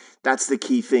that's the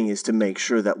key thing, is to make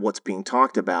sure that what's being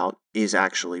talked about is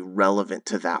actually relevant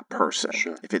to that person.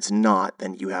 Sure. If it's not,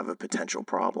 then you have a potential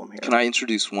problem here. Can I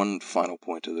introduce one final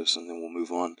point to this and then we'll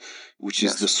move on, which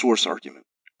is the source argument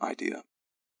idea.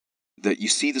 That you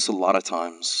see this a lot of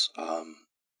times,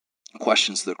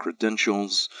 questions the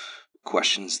credentials,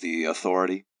 questions the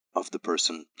authority of the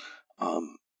person.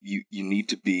 You need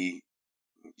to be,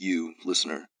 you,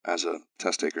 listener, as a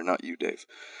test taker, not you, Dave,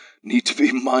 need to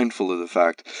be mindful of the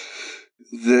fact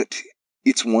that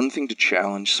it's one thing to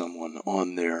challenge someone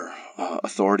on their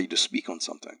authority to speak on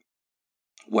something,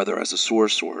 whether as a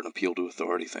source or an appeal to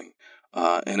authority thing,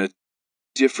 and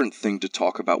different thing to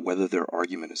talk about whether their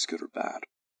argument is good or bad.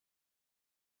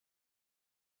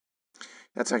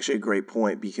 That's actually a great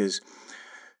point because,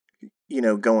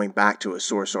 going back to a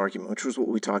source argument, which was what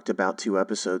we talked about 2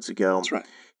 episodes ago. That's right.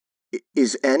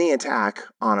 Is any attack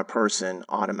on a person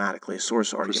automatically a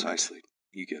source argument? Precisely.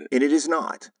 You get it. And it is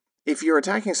not. If you're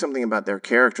attacking something about their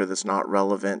character that's not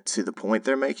relevant to the point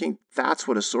they're making, that's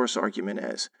what a source argument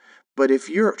is. But if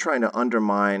you're trying to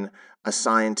undermine a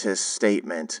scientist's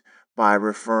statement by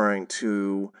referring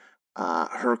to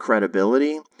her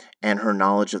credibility and her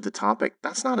knowledge of the topic,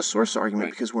 that's not a source argument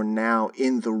Right. because we're now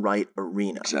in the right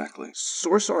arena. Exactly.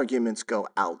 Source arguments go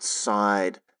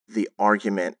outside the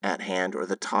argument at hand or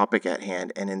the topic at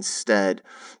hand and instead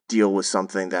deal with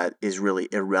something that is really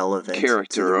irrelevant to the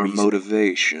Character or reasoning.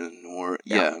 motivation or,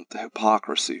 Yeah. the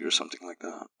hypocrisy or something like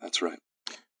that. That's right.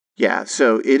 Yeah,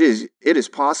 so it is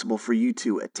possible for you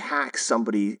to attack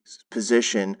somebody's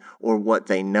position or what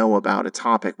they know about a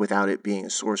topic without it being a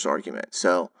source argument.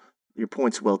 So your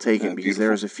point's well taken Yeah, because beautiful.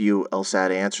 there's a few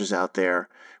LSAT answers out there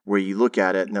where you look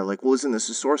at it and they're like, well, isn't this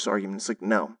a source argument? It's like,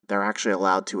 no, they're actually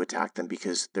allowed to attack them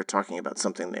because they're talking about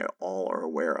something they all are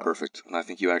aware of. Perfect. And I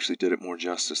think you actually did it more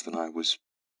justice than I was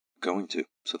going to.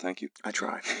 So thank you. I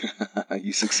try.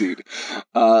 You succeed.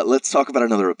 Let's talk about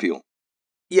another appeal.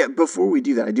 Yeah, before we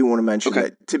do that, I do want to mention Okay.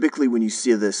 that typically when you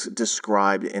see this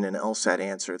described in an LSAT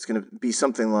answer, it's going to be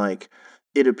something like,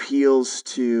 it appeals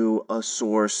to a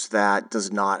source that does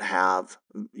not have,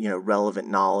 relevant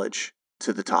knowledge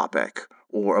to the topic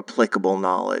or applicable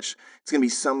knowledge. It's going to be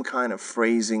some kind of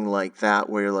phrasing like that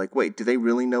where you're like, wait, do they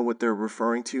really know what they're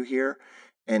referring to here?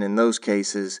 And in those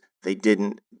cases, they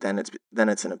didn't. Then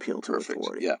it's an appeal to Perfect.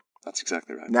 authority. Yeah, that's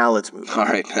exactly right. Now let's move on. All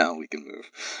right, now we can move.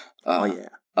 Oh, yeah.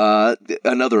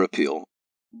 Another appeal,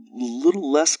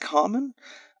 little less common,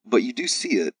 but you do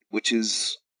see it, which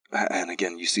is, and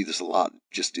again, you see this a lot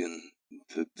just in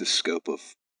the scope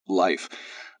of life.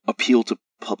 Appeal to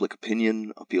public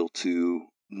opinion, appeal to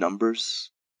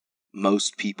numbers.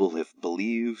 Most people have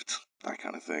believed, that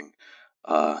kind of thing.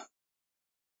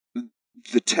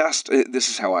 The test, this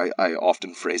is how I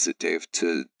often phrase it, Dave,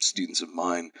 to students of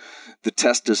mine. The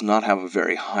test does not have a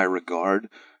very high regard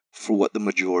for what the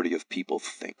majority of people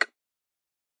think.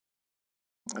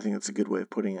 I think that's a good way of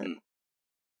putting it.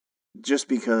 Just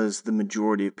because the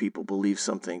majority of people believe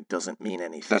something doesn't mean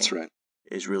anything. That's right.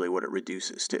 Is really what it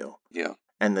reduces to. Yeah.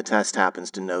 And the test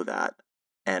happens to know that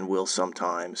and will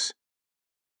sometimes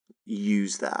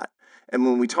use that. And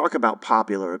when we talk about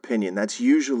popular opinion, that's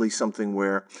usually something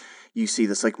where you see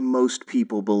this like most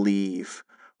people believe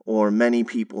or many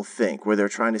people think, where they're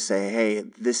trying to say, hey,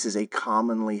 this is a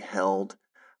commonly held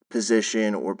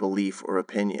position or belief or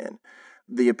opinion.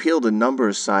 The appeal to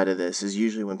numbers side of this is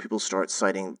usually when people start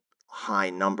citing high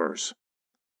numbers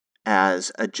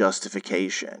as a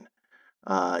justification.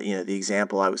 The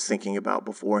example I was thinking about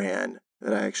beforehand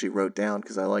that I actually wrote down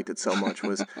because I liked it so much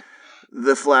was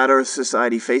the Flat Earth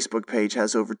Society Facebook page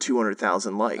has over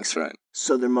 200,000 likes. That's right.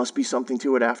 So there must be something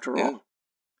to it after Yeah. all.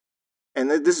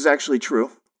 And this is actually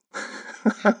true.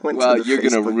 Well, you're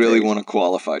going to really want to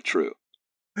qualify true.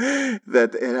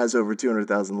 That it has over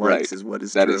 200,000 likes Right. is what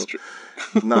is That true. is true.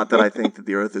 Not that I think that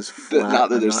the Earth is flat. Not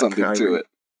that I'm there's something Kyrie. to it.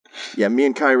 Yeah, me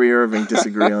and Kyrie Irving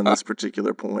disagree on this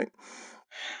particular point.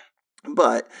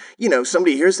 But,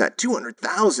 somebody hears that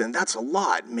 200,000, that's a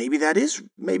lot. Maybe it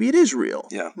is real.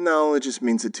 Yeah. No, it just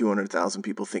means that 200,000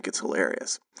 people think it's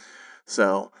hilarious.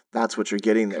 So that's what you're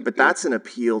getting there. But that's an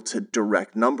appeal to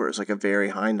direct numbers, like a very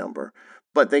high number.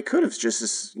 But they could have just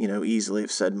as, easily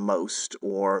have said most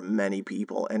or many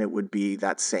people, and it would be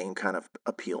that same kind of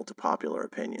appeal to popular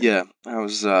opinion. Yeah, I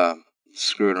was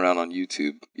screwing around on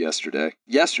YouTube yesterday,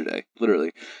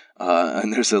 literally,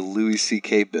 and there's a Louis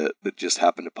C.K. bit that just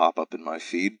happened to pop up in my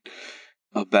feed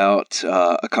about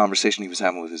a conversation he was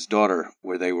having with his daughter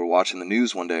where they were watching the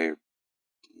news one day, or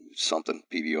something,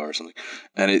 PBR or something,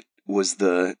 and it was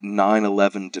the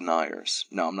 9/11 deniers.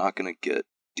 Now, I'm not going to get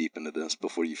deep into this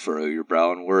before you furrow your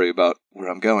brow and worry about where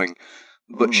I'm going,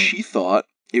 but she thought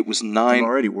it was 9... I'm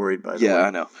already worried by the way. Yeah, I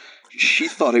know. She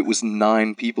thought it was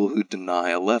 9 people who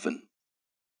deny 11.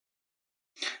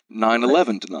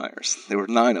 9/11 deniers. There were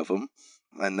 9 of them,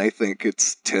 and they think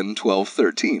it's 10, 12,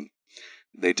 13.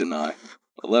 They deny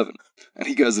 11. And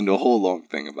he goes into a whole long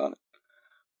thing about it.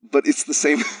 But it's the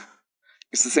same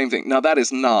thing. Now, that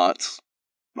is not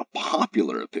a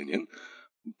popular opinion,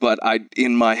 but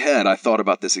in my head, I thought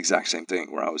about this exact same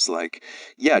thing, where I was like,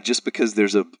 yeah, just because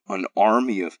there's an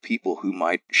army of people who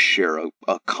might share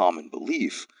a common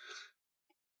belief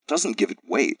doesn't give it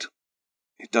weight.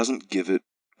 It doesn't give it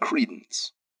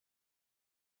credence.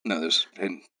 No, there's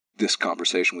in this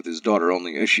conversation with his daughter,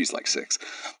 only she's like 6.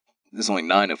 There's only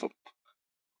 9 of them.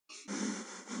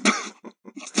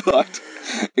 But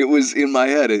it was in my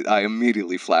head. I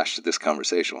immediately flashed to this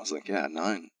conversation. I was like, yeah,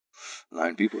 9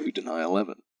 people who deny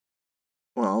 11.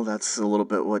 Well, that's a little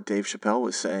bit what Dave Chappelle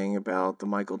was saying about the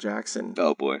Michael Jackson.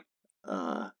 Oh, boy.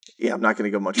 Yeah, I'm not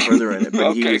going to go much further in it, but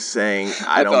Okay. he was saying,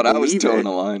 I don't thought I was believe towing it.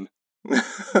 a line.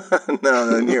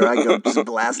 No, and here I go, just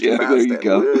blasting Yeah, past there you it.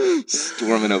 go. Woo!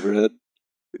 Storming overhead.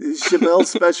 Chappelle's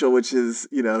special, which is,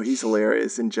 he's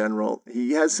hilarious in general.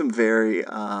 He has some very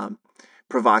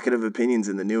provocative opinions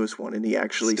in the newest one, and he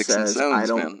actually Sticks and says, stones,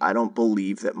 man. I don't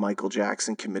believe that Michael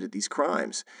Jackson committed these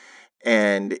crimes.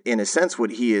 And in a sense,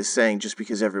 what he is saying, just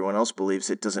because everyone else believes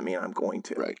it, doesn't mean I'm going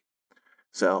to. Right.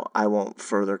 So I won't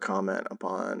further comment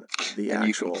upon the And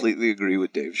actual... you completely agree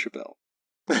with Dave Chappelle.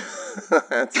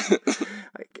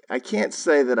 I can't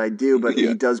say that I do, but Yeah.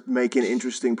 he does make an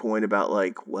interesting point about,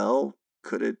 like, well,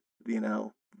 could it,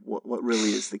 what really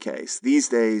is the case? These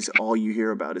days, all you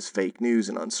hear about is fake news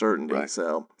and uncertainty. Right.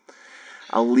 So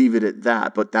I'll leave it at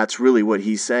that. But that's really what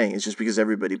he's saying. Is just because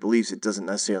everybody believes it doesn't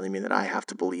necessarily mean that I have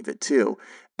to believe it too.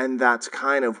 And that's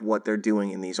kind of what they're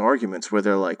doing in these arguments, where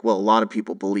they're like, well, a lot of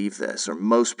people believe this, or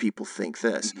most people think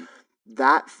this. Mhm.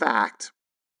 That fact,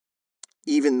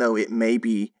 even though it may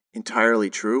be entirely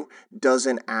true,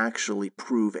 doesn't actually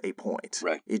prove a point.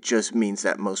 Right. It just means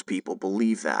that most people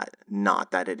believe that,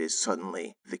 not that it is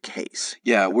suddenly the case.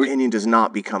 Yeah, Opinion does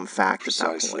not become fact at that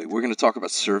precisely. point. We're going to talk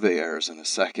about survey errors in a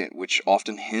second, which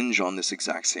often hinge on this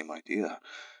exact same idea,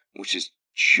 which is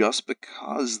just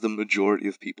because the majority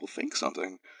of people think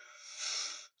something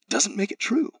doesn't make it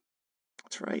true.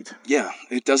 That's right. Yeah,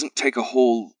 it doesn't take a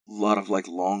whole lot of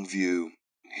long view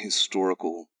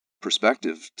historical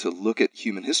perspective to look at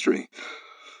human history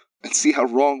and see how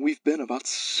wrong we've been about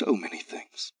so many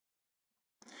things.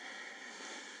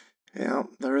 Yeah,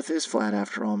 the earth is flat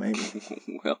after all, maybe.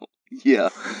 Well, yeah.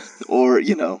 Or,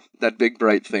 that big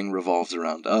bright thing revolves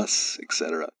around us,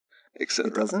 etc.,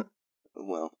 etc. It doesn't?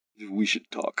 Well, we should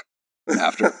talk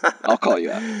after. I'll call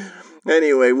you out.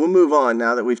 Anyway, we'll move on.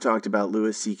 Now that we've talked about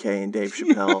Louis C.K. and Dave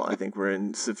Chappelle, I think we're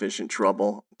in sufficient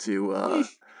trouble to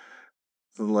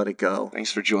let it go.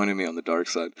 Thanks for joining me on the dark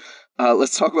side.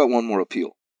 Let's talk about one more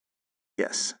appeal.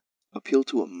 Yes. Appeal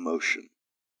to emotion.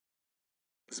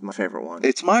 This is my favorite one.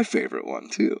 It's my favorite one,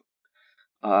 too.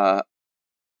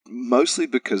 Mostly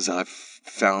because I've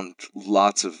found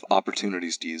lots of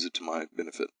opportunities to use it to my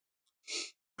benefit.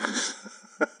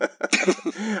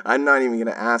 I'm not even going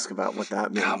to ask about what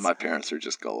that means. God, my parents are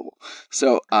just gullible.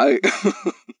 So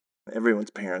Everyone's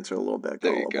parents are a little bit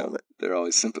there gullible. you go. They're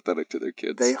always sympathetic to their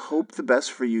kids. They hope the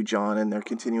best for you, John, and they're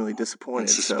continually disappointed. And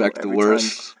suspect so the every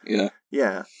worst. Time,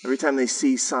 yeah. Every time they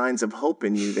see signs of hope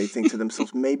in you, they think to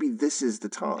themselves, maybe this is the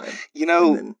time.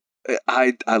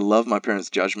 I love my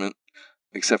parents' judgment,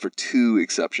 except for 2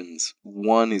 exceptions.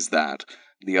 One is that.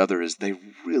 The other is they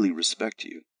really respect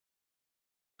you.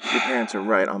 Your parents are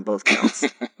right on both counts.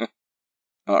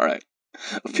 All right.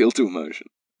 Appeal to emotion.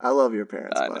 I love your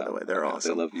parents, by the way. They're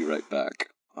awesome. They love you right back.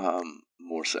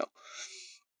 More so.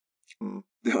 Mm.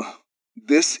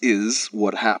 This is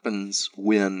what happens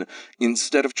when,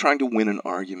 instead of trying to win an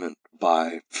argument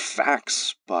by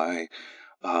facts, by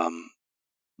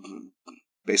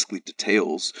basically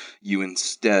details, you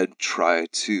instead try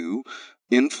to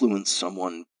influence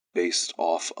someone based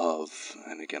off of,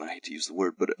 and again, I hate to use the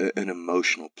word, but an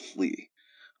emotional plea.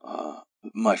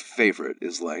 My favorite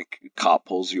is cop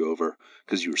pulls you over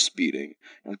because you were speeding,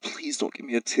 and please don't give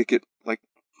me a ticket.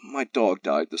 My dog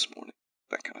died this morning.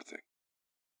 That kind of thing.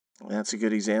 That's a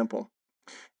good example.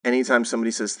 Anytime somebody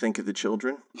says, think of the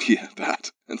children. Yeah,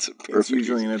 that's a perfect It's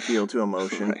usually an appeal to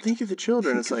emotion. Right. Think of the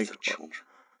children. It's like,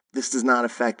 this does not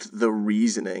affect the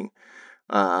reasoning.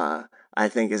 I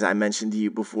think, as I mentioned to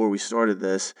you before we started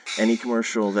this, any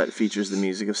commercial that features the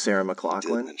music of Sarah McLachlan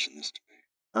You did mention this to me.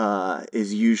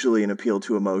 Is usually an appeal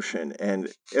to emotion, and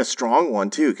a strong one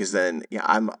too. Because then,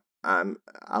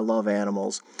 I love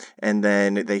animals, and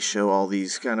then they show all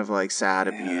these kind of sad,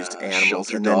 abused animals,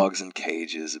 shelter and dogs in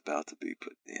cages about to be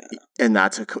put. Yeah, and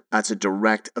that's a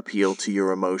direct appeal to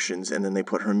your emotions. And then they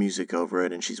put her music over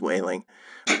it, and she's wailing,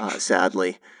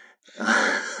 sadly.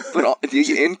 But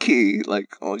in key,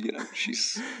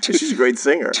 she's she's a great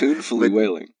singer, tunefully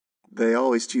wailing. They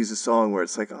always choose a song where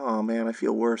it's like, oh man, I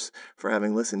feel worse for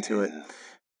having listened to it.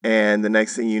 And the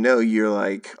next thing you know,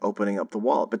 you're opening up the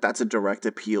wallet. But that's a direct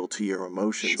appeal to your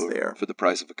emotions there. For the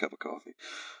price of a cup of coffee.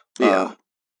 Yeah.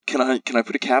 Can I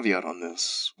put a caveat on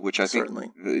this, which I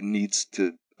Certainly. think needs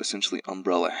to essentially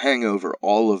hang over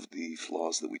all of the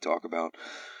flaws that we talk about,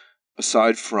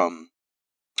 aside from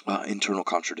internal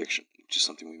contradiction, which is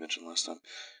something we mentioned last time.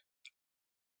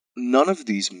 none of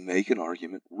these make an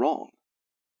argument wrong.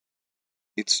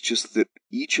 It's just that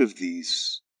each of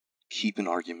these keep an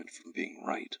argument from being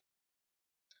right.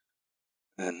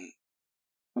 And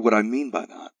what I mean by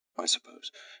that, I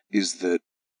suppose, is that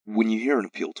when you hear an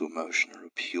appeal to emotion or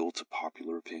appeal to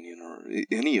popular opinion or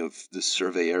any of the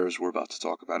survey errors we're about to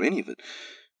talk about, any of it,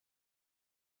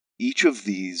 each of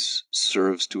these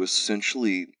serves to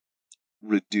essentially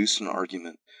reduce an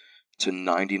argument to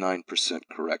 99%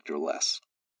 correct or less.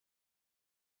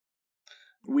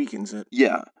 Weakens it.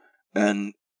 Yeah,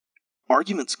 and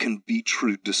arguments can be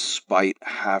true despite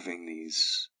having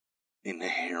these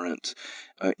inherent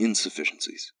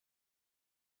insufficiencies.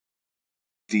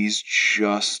 These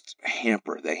just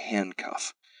hamper, they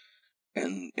handcuff.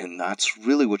 And that's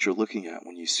really what you're looking at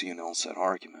when you see an LSAT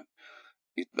argument.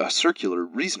 A circular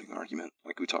reasoning argument,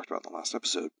 like we talked about in the last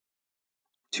episode,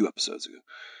 2 episodes ago.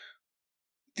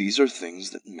 These are things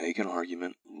that make an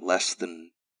argument less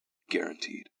than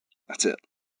guaranteed. That's it.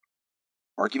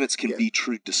 Arguments can be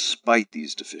true despite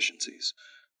these deficiencies,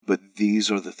 but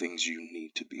these are the things you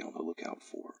need to be on the lookout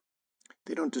for.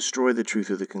 They don't destroy the truth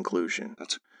of the conclusion.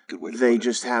 That's a good way to put it. They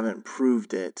just haven't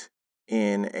proved it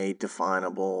in a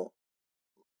definable,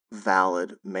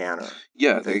 valid manner.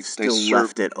 Yeah, They've still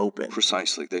left it open.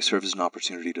 Precisely. They serve as an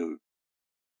opportunity to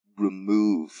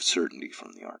remove certainty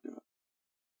from the argument.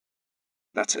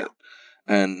 That's it.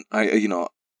 And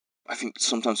I think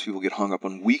sometimes people get hung up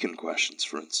on weakened questions,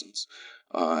 for instance,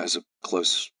 as a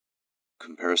close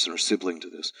comparison or sibling to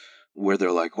this, where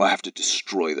they're like, well, I have to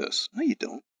destroy this. No, you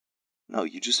don't. No,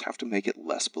 you just have to make it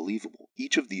less believable.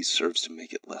 Each of these serves to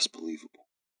make it less believable.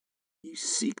 You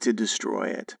seek to destroy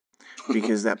it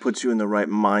because that puts you in the right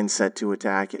mindset to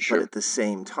attack it. Sure. But at the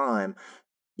same time,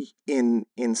 in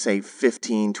say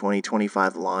 15, 20,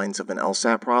 25 lines of an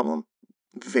LSAT problem,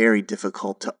 very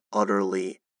difficult to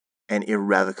utterly and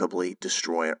irrevocably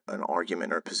destroy an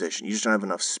argument or position. You just don't have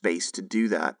enough space to do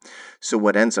that. So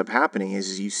what ends up happening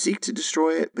is you seek to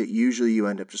destroy it, but usually you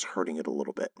end up just hurting it a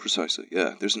little bit. Precisely,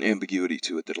 yeah. There's an ambiguity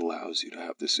to it that allows you to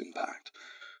have this impact.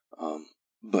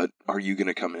 But are you going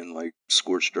to come in like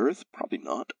scorched earth? Probably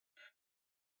not.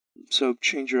 So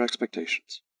change your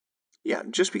expectations. Yeah,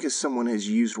 just because someone has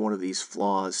used one of these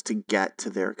flaws to get to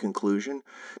their conclusion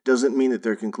doesn't mean that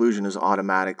their conclusion is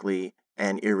automatically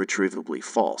and irretrievably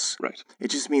false. Right. It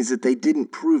just means that they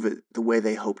didn't prove it the way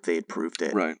they hoped they had proved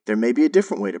it. Right. There may be a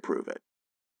different way to prove it.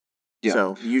 Yeah.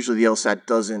 So usually the LSAT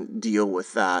doesn't deal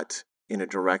with that in a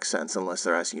direct sense unless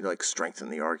they're asking you to like strengthen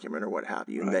the argument or what have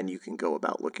you, and then you can go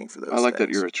about looking for those I like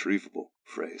things. that irretrievable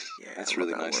phrase. Yeah, that's I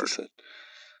really love that nicely word.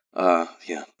 said.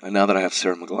 Yeah. And now that I have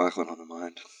Sarah McLachlan on the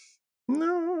mind.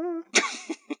 No.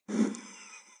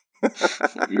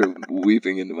 You're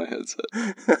weeping into my headset.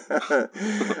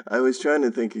 I was trying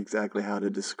to think exactly how to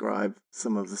describe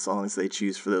some of the songs they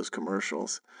choose for those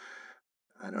commercials.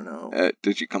 I don't know.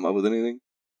 Did you come up with anything?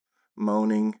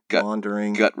 Moaning,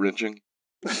 wandering. Gut-wrenching?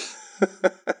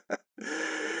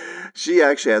 She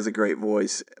actually has a great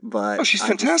voice, but... Oh, she's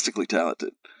fantastically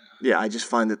talented. Yeah, I just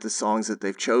find that the songs that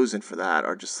they've chosen for that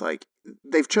are just like...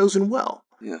 They've chosen well.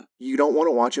 Yeah. You don't want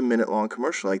to watch a minute-long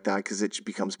commercial like that because it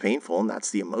becomes painful, and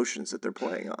that's the emotions that they're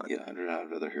playing on. Yeah, I'd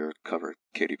rather hear her cover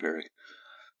Katy Perry.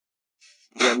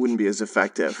 That wouldn't be as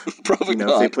effective. Probably not.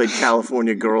 If they played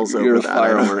California Girls You're over a that.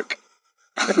 firework.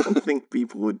 I don't think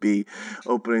people would be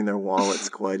opening their wallets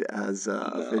quite as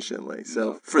efficiently.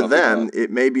 So for them,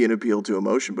 it may be an appeal to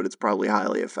emotion, but it's probably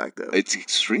highly effective. It's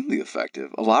extremely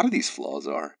effective. A lot of these flaws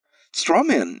are.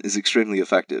 Strawman is extremely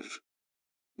effective.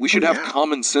 We should have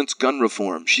common sense gun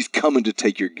reform. She's coming to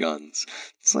take your guns.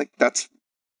 It's like, that's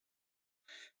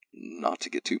not to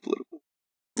get too political.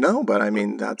 No, but I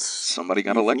mean, that's... Somebody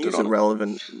got elected use on a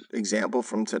relevant example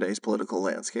from today's political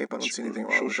landscape. I don't see anything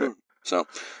wrong with it. So,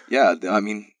 yeah, I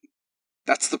mean,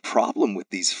 that's the problem with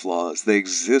these flaws. They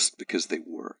exist because they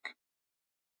work.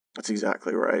 That's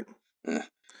exactly right.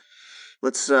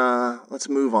 Let's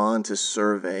move on to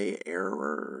survey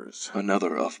errors.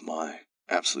 Another of my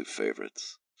absolute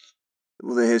favorites.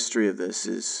 Well, the history of this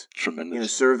is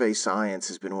tremendous. Survey science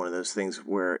has been one of those things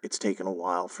where it's taken a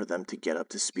while for them to get up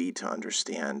to speed to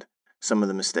understand some of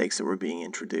the mistakes that were being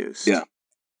introduced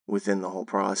within the whole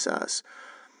process.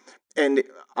 And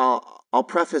I'll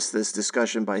preface this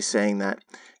discussion by saying that,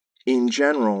 in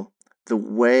general, the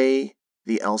way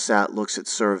the LSAT looks at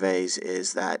surveys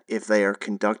is that if they are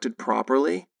conducted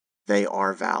properly, they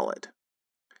are valid.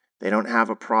 They don't have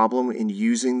a problem in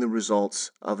using the results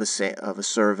of a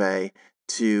survey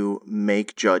to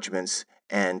make judgments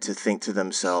and to think to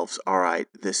themselves, all right,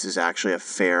 this is actually a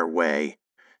fair way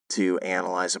to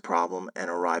analyze a problem and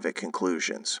arrive at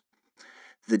conclusions.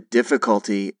 The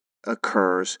difficulty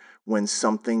occurs when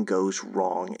something goes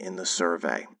wrong in the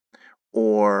survey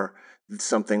or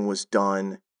something was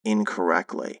done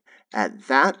incorrectly. At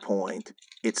that point,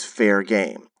 it's fair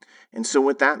game. And so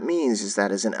what that means is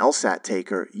that as an LSAT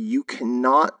taker, you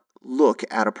cannot look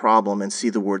at a problem and see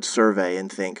the word survey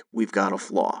and think, we've got a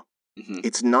flaw. Mm-hmm.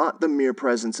 It's not the mere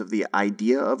presence of the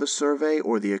idea of a survey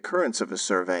or the occurrence of a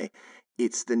survey.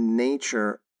 It's the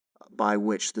nature by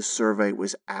which the survey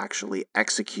was actually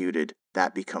executed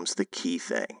that becomes the key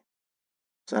thing.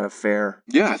 Is that a fair?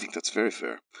 Yeah, I think that's very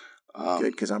fair.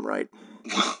 Good, because I'm right.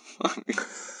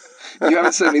 You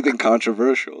haven't said anything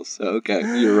controversial, so okay,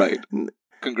 you're right. Well,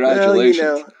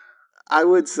 Congratulations. I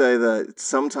would say that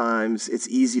sometimes it's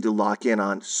easy to lock in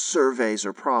on surveys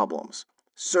or problems.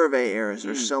 Survey errors,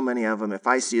 there's so many of them. If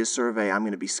I see a survey, I'm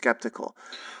going to be skeptical.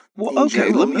 Well, In okay,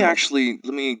 general, let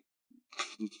me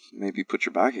maybe put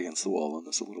your back against the wall on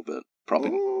this a little bit.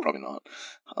 Probably not.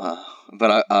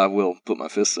 But I will put my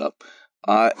fists up.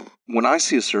 When I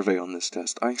see a survey on this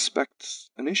test, I expect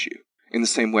an issue. In the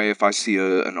same way, if I see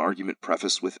an argument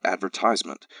prefaced with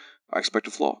advertisement, I expect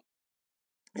a flaw.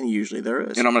 And usually there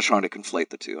is. And I'm not trying to conflate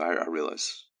the two. I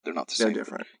realize they're not the same. They're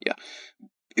different. Yeah.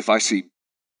 If I see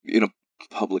in a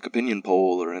public opinion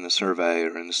poll or in a survey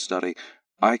or in a study,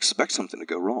 I expect something to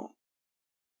go wrong.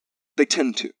 They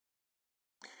tend to.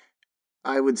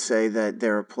 I would say that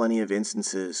there are plenty of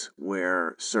instances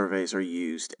where surveys are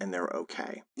used and they're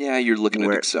okay. Yeah, you're looking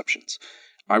at exceptions.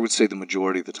 I would say the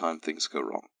majority of the time things go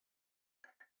wrong.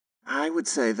 I would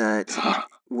say that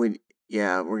we're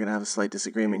going to have a slight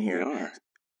disagreement here. We are.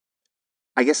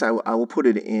 I guess I will put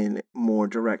it in more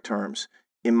direct terms.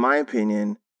 In my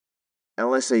opinion,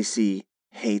 LSAC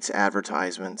hates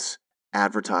advertisements,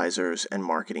 advertisers, and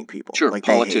marketing people. Sure, like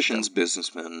politicians,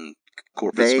 businessmen,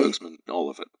 corporate spokesmen, all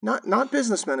of it. Not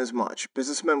businessmen as much.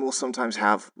 Businessmen will sometimes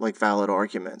have like valid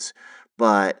arguments,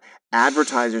 but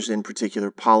advertisers in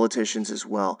particular, politicians as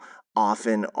well,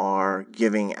 often are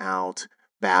giving out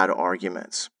bad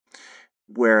arguments.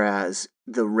 Whereas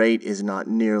the rate is not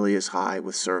nearly as high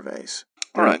with surveys.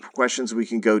 There are questions we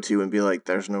can go to and be like,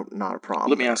 there's not a problem.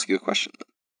 Let me ask you a question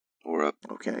then.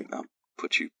 Okay. I'll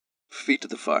put you feet to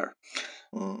the fire.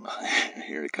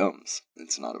 Here it comes.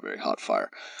 It's not a very hot fire.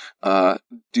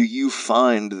 Do you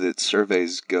find that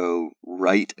surveys go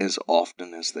right as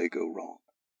often as they go wrong?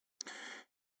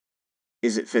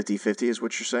 Is it 50-50 is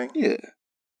what you're saying? Yeah.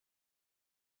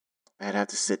 I'd have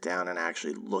to sit down and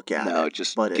actually look at it. No,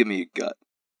 just give me a gut.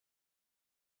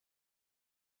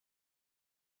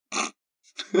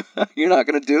 You're not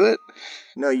going to do it?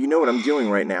 No, you know what I'm doing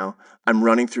right now. I'm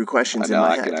running through questions in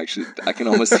my head. I can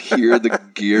almost hear the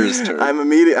gears turn. I'm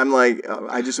like,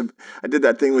 I did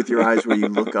that thing with your eyes where you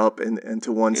look up and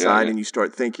to one side and you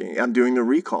start thinking. I'm doing the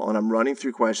recall and I'm running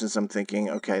through questions. I'm thinking,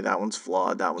 okay, that one's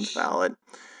flawed. That one's valid.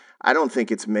 I don't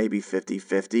think it's maybe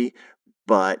 50-50,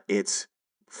 but it's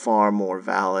far more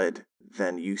valid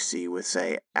than you see with,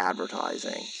 say,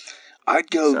 advertising. I'd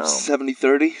go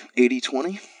 70-30,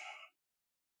 80-20.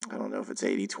 I don't know if it's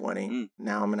 80-20.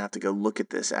 Now I'm going to have to go look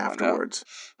at this afterwards.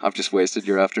 I've just wasted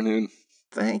your afternoon.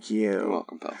 Thank you. You're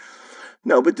welcome, pal.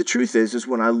 No, but the truth is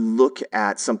when I look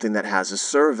at something that has a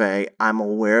survey, I'm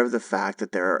aware of the fact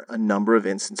that there are a number of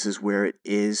instances where it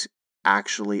is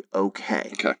actually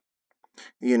okay. Okay.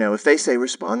 You know, if they say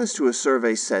respondents to a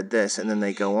survey said this and then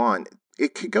they go on,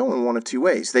 it could go in one of two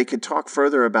ways. They could talk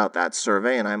further about that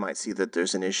survey and I might see that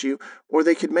there's an issue, or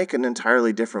they could make an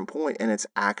entirely different point and it's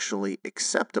actually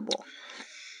acceptable.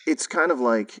 It's kind of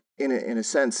like, in a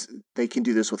sense, they can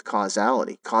do this with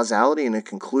causality. Causality in a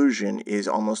conclusion is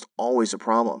almost always a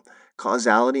problem.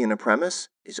 Causality in a premise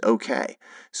is okay.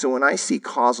 So when I see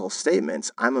causal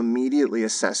statements, I'm immediately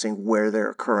assessing where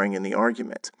they're occurring in the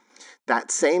argument.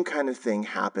 That same kind of thing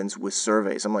happens with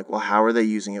surveys. I'm like, well, how are they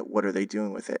using it? What are they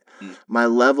doing with it? My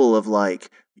level of like,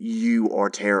 you are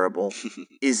terrible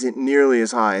isn't nearly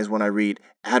as high as when I read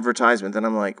advertisement and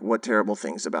I'm like, what terrible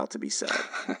thing's about to be said?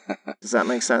 Does that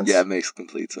make sense? Yeah, it makes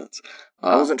complete sense.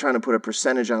 I wasn't trying to put a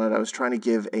percentage on it. I was trying to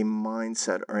give a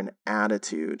mindset or an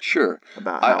attitude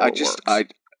about how it works.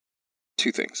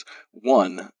 Two things.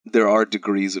 One, there are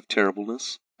degrees of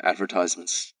terribleness.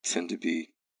 Advertisements tend to be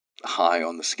high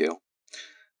on the scale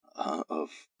of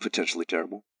potentially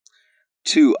terrible.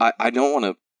 Two, I don't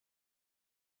want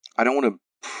to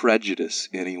prejudice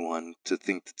anyone to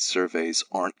think that surveys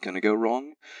aren't going to go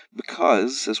wrong,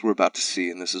 because, as we're about to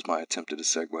see, and this is my attempt at a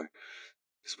segue,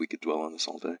 because we could dwell on this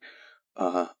all day,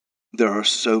 there are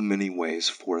so many ways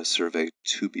for a survey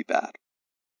to be bad.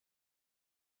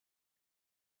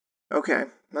 Okay,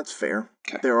 that's fair.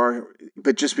 Okay. There are,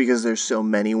 but just because there's so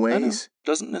many ways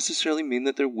doesn't necessarily mean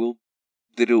that it will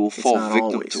fall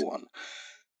victim to one.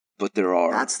 But there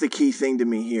are. That's the key thing to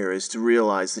me here, is to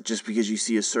realize that just because you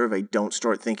see a survey, don't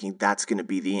start thinking that's going to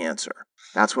be the answer.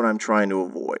 That's what I'm trying to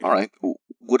avoid. All right.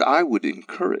 What I would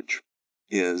encourage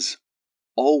is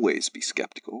always be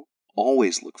skeptical,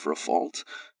 always look for a fault.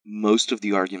 Most of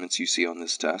the arguments you see on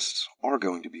this test are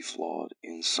going to be flawed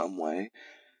in some way.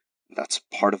 That's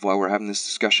part of why we're having this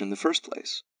discussion in the first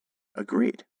place.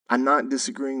 Agreed. I'm not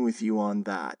disagreeing with you on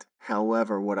that.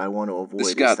 However, what I want to avoid This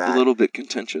is got that a little bit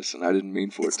contentious, and I didn't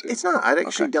mean for it to. It's not. I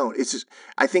actually don't. It's just,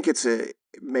 I think it's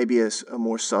maybe a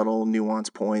more subtle,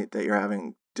 nuanced point that you're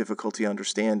having difficulty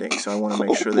understanding. So I want to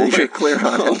make sure that you're clear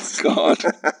on it. Oh,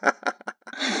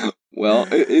 God. Well,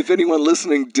 if anyone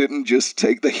listening didn't just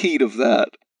take the heat of that,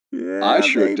 yeah, I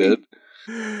sure did.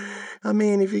 I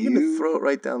mean, if you're going to throw it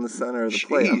right down the center of the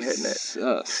plate, I'm hitting it.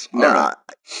 Jesus. No, right.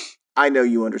 I know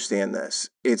you understand this.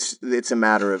 It's a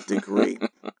matter of degree.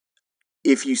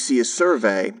 If you see a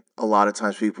survey, a lot of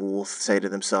times people will say to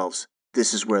themselves,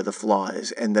 this is where the flaw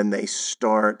is. And then they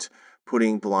start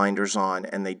putting blinders on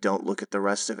and they don't look at the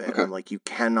rest of it. Okay. I'm like, you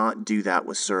cannot do that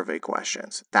with survey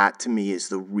questions. That to me is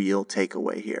the real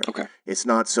takeaway here. Okay. It's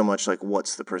not so much like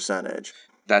what's the percentage.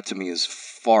 That to me is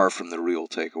far from the real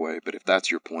takeaway, but if that's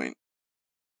your point.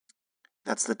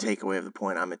 That's the takeaway of the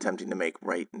point I'm attempting to make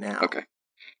right now. Okay.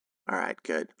 All right,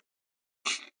 good.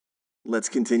 Let's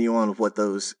continue on with what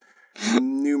those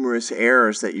numerous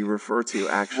errors that you refer to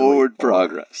actually Forward are.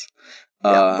 progress.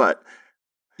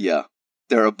 Yeah,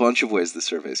 there are a bunch of ways the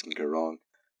surveys can go wrong,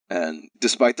 and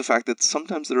despite the fact that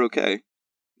sometimes they're okay,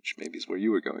 which maybe is where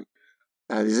you were going.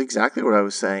 That is exactly what I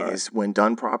was saying. Is when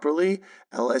done properly,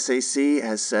 LSAC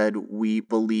has said we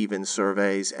believe in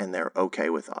surveys and they're okay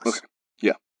with us. Okay.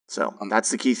 Yeah. So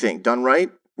that's the key thing. Done right,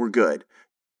 we're good,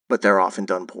 but they're often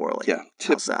done poorly. Yeah.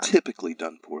 How's that? Typically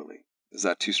done poorly. Is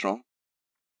that too strong?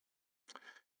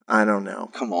 I don't know.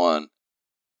 Come on.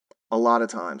 A lot of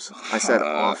times. I said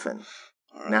often.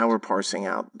 Right. Now we're parsing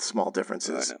out small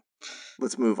differences.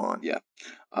 Let's move on. Yeah.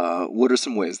 What are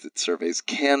some ways that surveys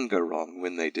can go wrong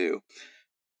when they do?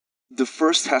 The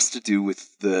first has to do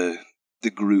with the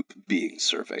group being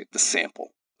surveyed, the sample,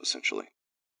 essentially.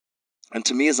 And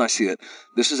to me, as I see it,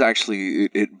 this is actually,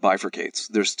 it bifurcates.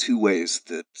 There's two ways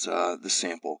that the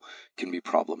sample can be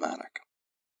problematic.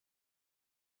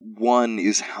 One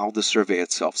is how the survey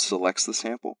itself selects the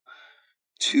sample.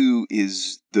 Two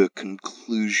is the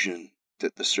conclusion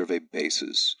that the survey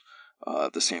bases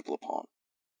the sample upon,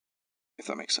 if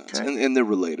that makes sense. Okay. And they're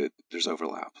related. There's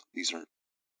overlap. These are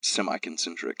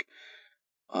semi-concentric.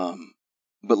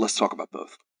 But let's talk about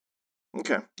both.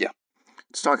 Okay. Yeah.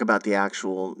 Let's talk about the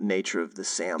actual nature of the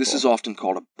sample. This is often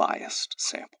called a biased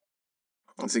sample.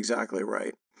 That's exactly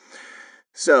right.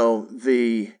 So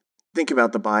think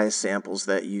about the biased samples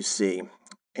that you see.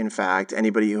 In fact,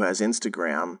 anybody who has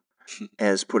Instagram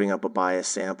is putting up a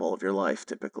biased sample of your life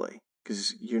typically,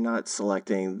 because you're not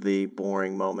selecting the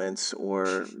boring moments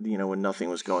or, when nothing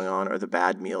was going on, or the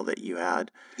bad meal that you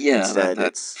had. Yeah, instead,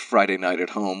 it's Friday night at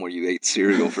home where you ate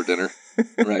cereal for dinner,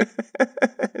 right?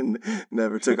 And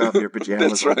never took off your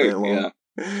pajamas all day long.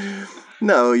 Yeah.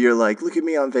 No, you're like, look at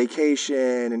me on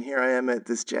vacation, and here I am at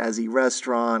this jazzy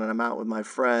restaurant, and I'm out with my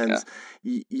friends.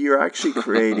 Yeah. You're actually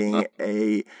creating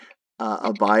a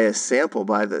biased sample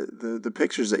by the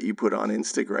pictures that you put on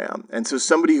Instagram. And so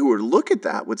somebody who would look at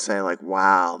that would say, like,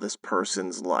 wow, this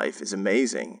person's life is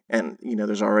amazing. And,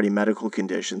 there's already medical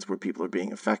conditions where people are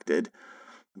being affected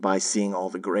by seeing all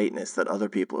the greatness that other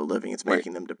people are living. It's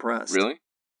making them depressed. Really?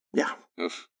 Yeah.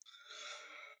 Oof.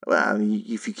 Well, I mean,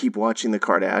 if you keep watching the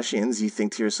Kardashians, you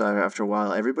think to yourself after a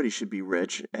while, everybody should be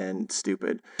rich and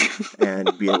stupid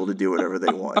and be able to do whatever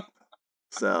they want.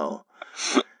 So,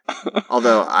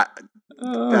 although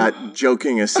that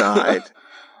joking aside,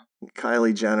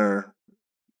 Kylie Jenner,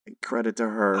 credit to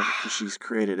her, because she's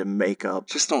created a makeup.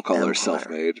 Just don't call her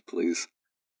self-made, please.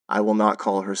 I will not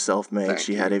call her self-made.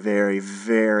 She had a very,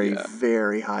 very,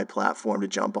 very high platform to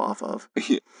jump off of.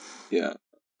 Yeah.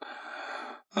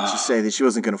 Let's just say that she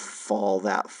wasn't going to fall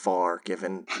that far,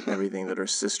 given everything that her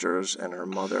sisters and her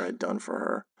mother had done for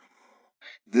her.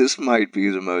 This might be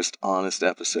the most honest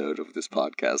episode of this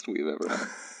podcast we've ever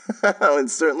had.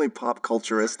 It's certainly pop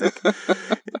culturistic.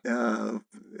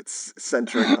 It's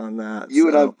centric on that. You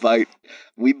and I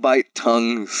bite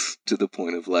tongues to the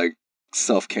point of like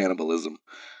self-cannibalism.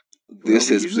 This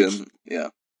has been,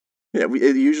 Yeah, we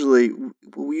usually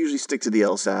stick to the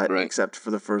LSAT, right, except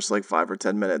for the first 5 or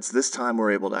 10 minutes. This time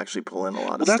we're able to actually pull in a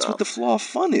lot of stuff. Well, that's what the Flaw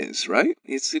fun is, right?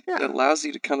 It allows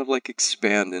you to kind of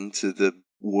expand into the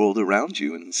world around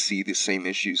you and see the same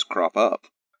issues crop up.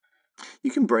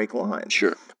 You can break lines.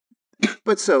 Sure.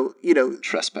 But so,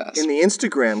 Trespass. in the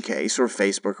Instagram case or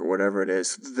Facebook or whatever it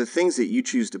is, the things that you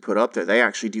choose to put up there, they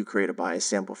actually do create a bias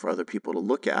sample for other people to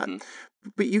look at.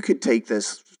 But you could take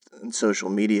this in social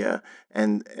media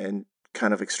and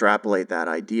kind of extrapolate that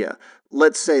idea.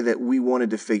 Let's say that we wanted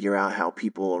to figure out how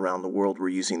people around the world were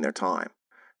using their time,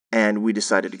 and we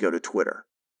decided to go to Twitter.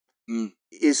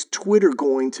 Is Twitter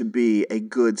going to be a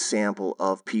good sample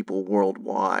of people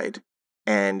worldwide?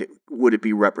 And would it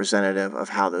be representative of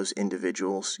how those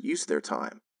individuals use their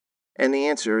time? And the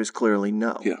answer is clearly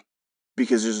no. Yeah.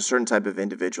 Because there's a certain type of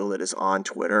individual that is on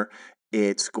Twitter.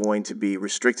 It's going to be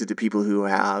restricted to people who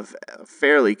have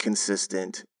fairly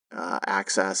consistent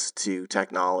access to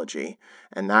technology.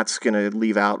 And that's going to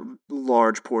leave out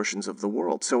large portions of the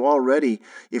world. So already,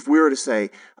 if we were to say,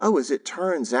 oh, as it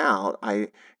turns out, I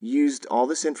used all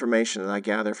this information that I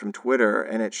gather from Twitter,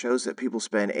 and it shows that people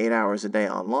spend 8 hours a day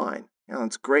online.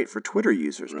 It's great for Twitter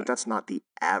users, but that's not the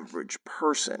average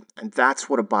person. And that's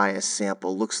what a bias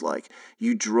sample looks like.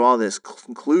 You draw this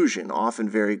conclusion, often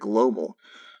very global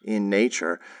in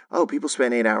nature. Oh, people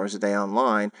spend 8 hours a day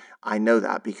online. I know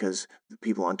that because the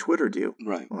people on Twitter do.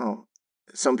 Right. Well,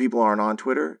 some people aren't on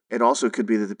Twitter. It also could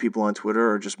be that the people on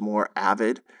Twitter are just more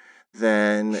avid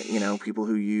than, people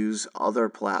who use other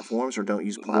platforms or don't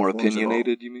use platforms More at all.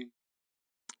 opinionated, you mean?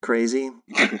 Crazy.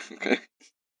 Okay.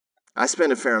 I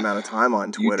spend a fair amount of time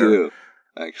on Twitter. You do,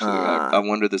 actually. I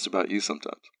wonder this about you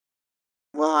sometimes.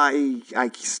 Well,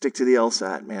 I stick to the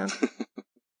LSAT, man.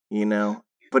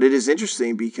 But it is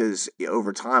interesting because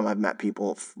over time I've met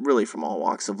people really from all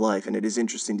walks of life, and it is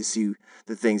interesting to see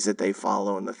the things that they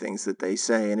follow and the things that they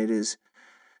say, and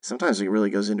sometimes it really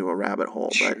goes into a rabbit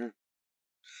hole. Sure. But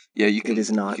yeah, you can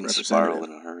spiral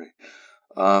in a hurry.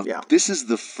 This is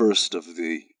the first of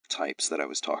the types that I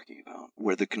was talking about,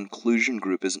 where the conclusion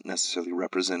group isn't necessarily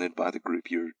represented by the group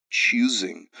you're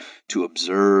choosing to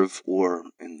observe, or,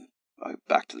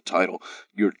 back to the title,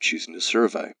 you're choosing to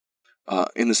survey.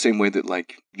 In the same way that,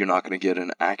 you're not going to get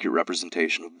an accurate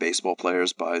representation of baseball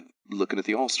players by looking at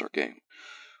the All-Star game.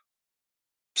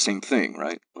 Same thing,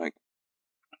 right?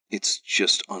 It's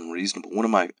just unreasonable. One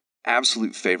of my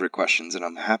absolute favorite questions, and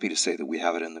I'm happy to say that we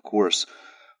have it in the course,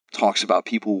 talks about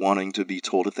people wanting to be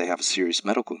told if they have a serious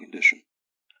medical condition.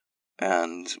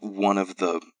 And one of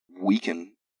the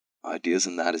weakened ideas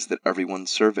in that is that everyone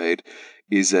surveyed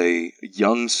is a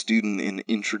young student in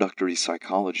introductory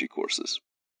psychology courses.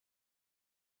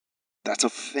 That's a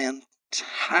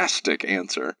fantastic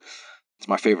answer. It's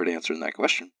my favorite answer in that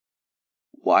question.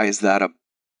 Why is that a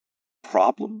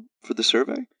problem for the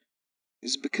survey?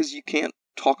 Is because you can't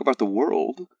talk about the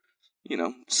world,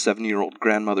 7-year-old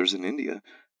grandmothers in India,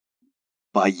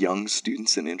 by young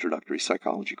students in introductory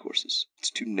psychology courses.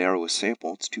 It's too narrow a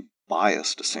sample. It's too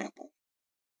biased a sample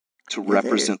to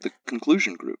represent the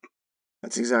conclusion group.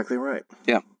 That's exactly right.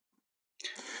 Yeah.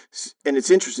 And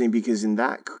it's interesting because in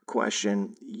that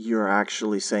question, you're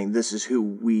actually saying this is who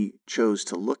we chose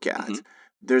to look at. Mm-hmm.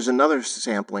 There's another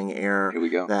sampling error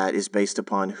that is based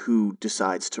upon who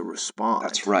decides to respond.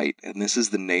 That's right. And this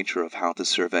is the nature of how the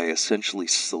survey essentially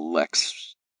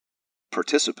selects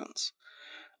participants.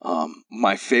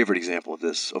 My favorite example of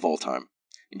this of all time,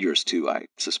 yours too, I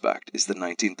suspect, is the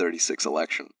 1936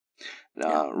 election.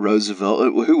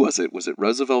 Roosevelt, who was it? Was it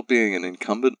Roosevelt being an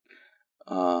incumbent?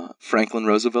 Franklin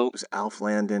Roosevelt? It was Alf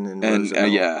Landon and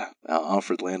Roosevelt.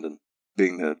 Alfred Landon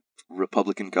being the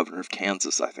Republican governor of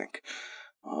Kansas, I think.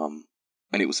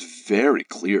 And it was very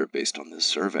clear based on this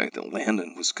survey that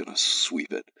Landon was going to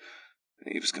sweep it.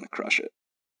 And he was going to crush it.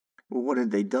 Well, what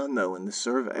had they done, though, in the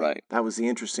survey? Right. That was the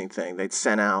interesting thing. They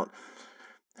sent out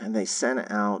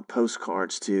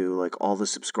postcards to, all the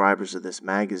subscribers of this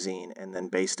magazine, and then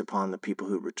based upon the people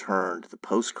who returned the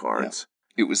postcards... Yeah.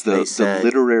 It was the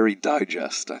Literary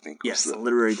Digest, I think. Yes, the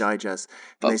Literary Digest.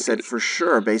 And they said, for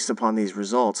sure, based upon these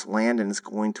results, Landon is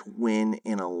going to win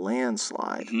in a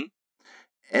landslide. Mm-hmm.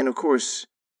 And, of course,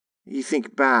 you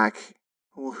think back,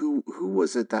 well, who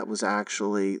was it that was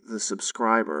actually the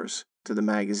subscribers to the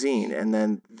magazine? And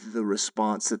then the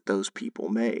response that those people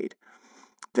made.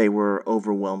 They were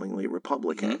overwhelmingly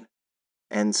Republican. Mm-hmm.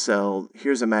 And so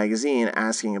here's a magazine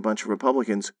asking a bunch of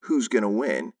Republicans who's going to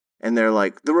win. And they're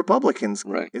like, the Republicans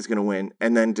is going to win.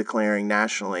 And then declaring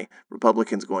nationally,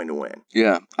 Republicans going to win.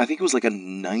 Yeah, I think it was like a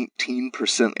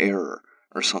 19% error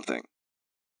or something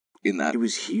in that. It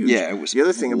was huge. Yeah, it was the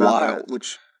other thing about wild. that,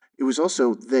 which it was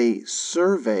also, they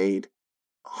surveyed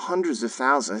hundreds of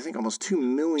thousands, I think almost 2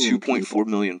 million 2.4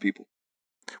 million people.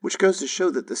 Which goes to show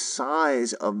that the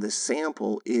size of the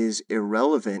sample is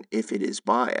irrelevant if it is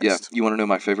biased. Yeah, you want to know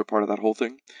my favorite part of that whole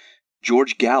thing?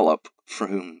 George Gallup, for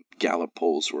whom Gallup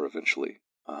polls were eventually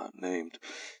named,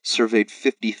 surveyed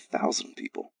 50,000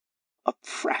 people, a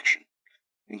fraction,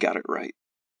 and got it right.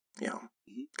 Yeah,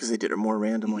 Mhm. because they did it more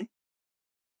randomly.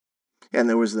 And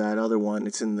there was that other one.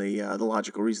 It's in the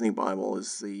Logical Reasoning Bible.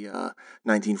 Is the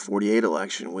 1948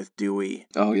 election with Dewey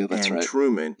Oh, yeah, that's and right.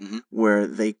 Truman, Mhm. where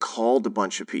they called a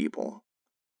bunch of people.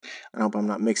 I hope I'm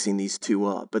not mixing these two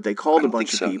up, but they I called a don't think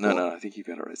bunch of so. people. No, I think you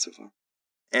got it right so far.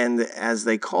 And as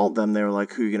they called them, they were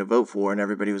like, "Who are you going to vote for?" And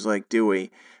everybody was like,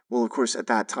 "Dewey." Well, of course, at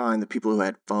that time, the people who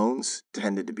had phones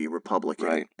tended to be Republican.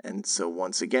 Right. And so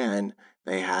once again,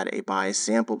 they had a biased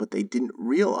sample, but they didn't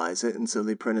realize it. And so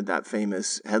they printed that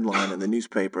famous headline in the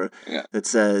newspaper Yeah. that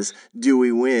says,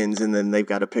 "Dewey wins." And then they've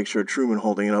got a picture of Truman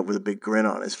holding it up with a big grin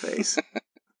on his face.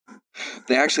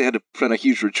 They actually had to print a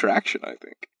huge retraction, I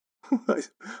think.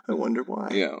 I wonder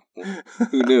why. Yeah. Well,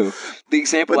 who knew? The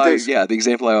example the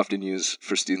example I often use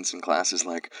for students in class is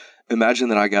like, imagine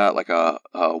that I got like a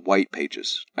white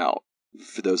pages out.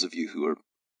 For those of you who are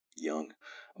young,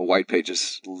 a white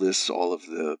pages lists all of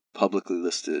the publicly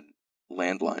listed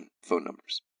landline phone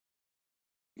numbers.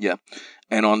 Yeah.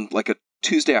 And on like a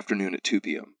Tuesday afternoon at 2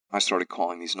 p.m., I started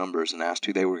calling these numbers and asked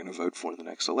who they were going to vote for in the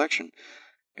next election.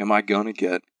 Am I going to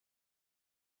get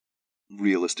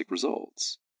realistic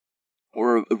results?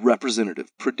 Or representative,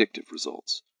 predictive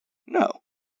results? No.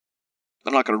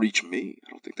 They're not going to reach me. I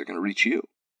don't think they're going to reach you.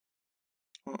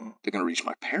 They're going to reach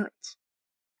my parents.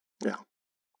 Yeah.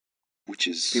 Which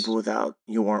is... people without,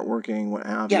 you aren't working, what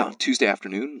have you. Yeah, Tuesday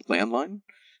afternoon, landline.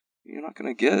 You're not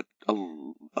going to get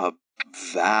a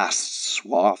vast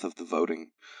swath of the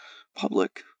voting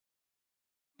public,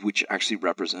 which actually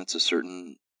represents a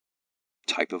certain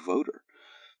type of voter.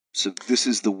 So this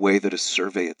is the way that a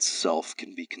survey itself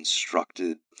can be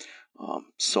constructed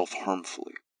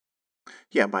self-harmfully.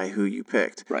 Yeah, by who you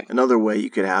picked. Right. Another way you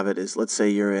could have it is, let's say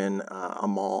you're in a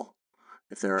mall,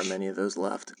 if there are many of those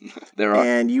left. There are.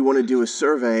 And you want to do a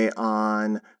survey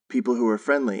on people who are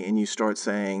friendly, and you start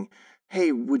saying,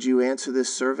 "Hey, would you answer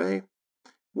this survey?"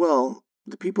 Well,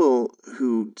 the people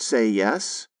who say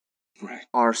yes Right.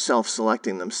 are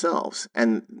self-selecting themselves,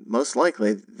 and most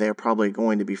likely they're probably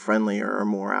going to be friendlier or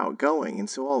more outgoing. And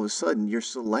so all of a sudden you're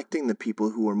selecting the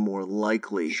people who are more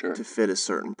likely to fit a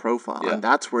certain profile. Yeah. And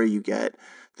that's where you get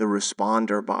the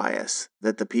responder bias,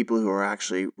 that the people who are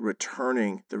actually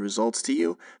returning the results to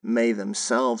you may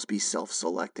themselves be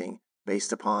self-selecting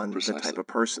based upon the type of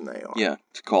person they are. Yeah,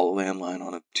 to call a landline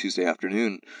on a Tuesday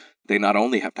afternoon, they not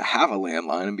only have to have a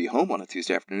landline and be home on a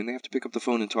Tuesday afternoon, they have to pick up the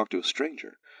phone and talk to a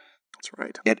stranger. That's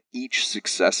right. At each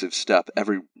successive step,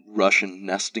 every Russian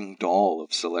nesting doll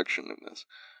of selection in this,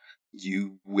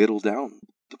 you whittle down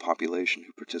the population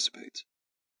who participates.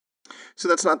 So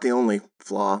that's not the only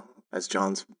flaw. As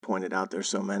John's pointed out, there's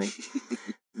so many.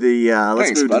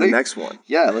 Let's move to the next one.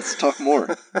 Yeah, let's talk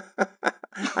more.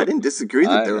 I didn't disagree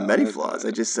that there were many flaws.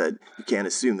 I just said you can't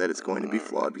assume that it's going to be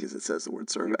flawed because it says the word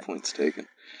survey. Your point's taken.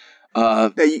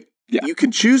 Now, you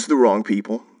can choose the wrong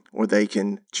people, or they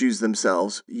can choose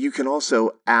themselves. You can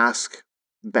also ask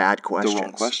bad questions. The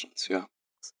wrong questions, yeah.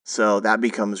 So that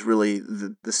becomes really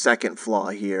the second flaw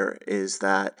here, is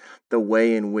that the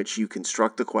way in which you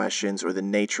construct the questions or the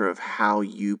nature of how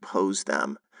you pose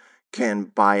them can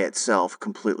by itself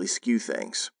completely skew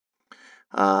things.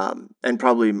 And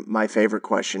probably my favorite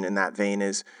question in that vein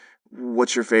is,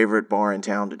 what's your favorite bar in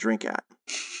town to drink at?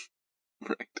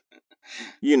 Right.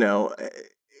 You know,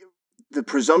 the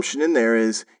presumption in there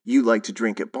is you like to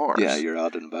drink at bars. Yeah, you're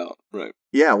out and about, right.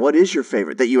 Yeah, what is your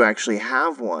favorite? That you actually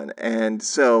have one. And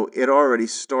so it already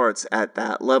starts at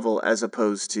that level, as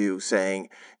opposed to saying,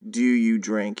 do you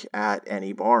drink at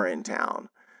any bar in town?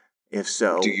 If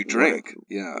so, do you drink?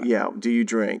 Yeah, do you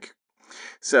drink?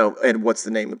 So, and what's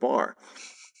the name of the bar?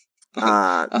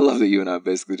 I love that you and I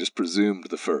basically just presumed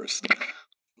the first.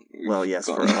 Well, yes,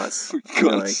 for us.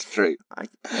 Straight. I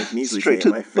can easily tell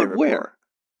you my favorite bar.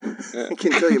 I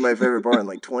can tell you my favorite bar in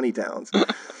like 20 towns.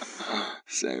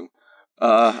 Same.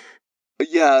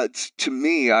 Yeah, to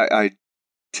me, I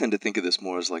tend to think of this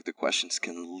more as like the questions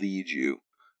can lead you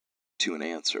to an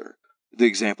answer. The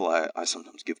example I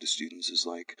sometimes give to students is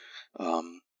like,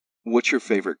 what's your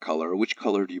favorite color? Or which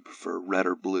color do you prefer, red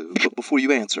or blue? But before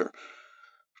you answer,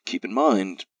 keep in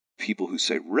mind, people who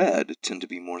say red tend to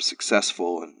be more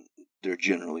successful and they're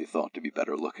generally thought to be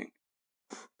better looking.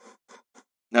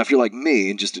 Now, if you're like me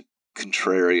and just a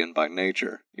contrarian by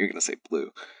nature, you're going to say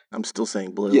blue. I'm still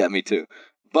saying blue. Yeah, me too.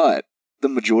 But the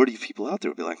majority of people out there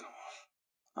will be like,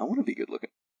 I want to be good looking.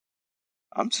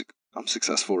 I'm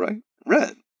successful, right?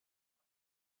 Red.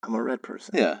 I'm a red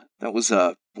person. Yeah, that was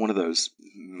one of those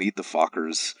Meet the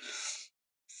Fockers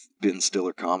Ben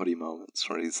Stiller comedy moments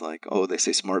where he's like, oh, they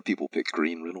say smart people pick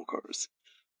green rental cars.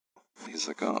 He's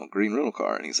like, oh, green rental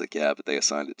car. And he's like, yeah, but they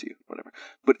assigned it to you, whatever.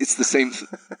 But it's the same,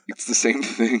 it's the same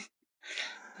thing.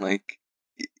 Like,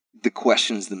 the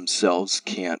questions themselves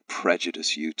can't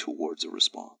prejudice you towards a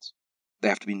response. They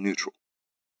have to be neutral.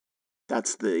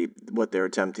 That's what they're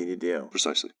attempting to do.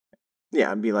 Precisely. Yeah,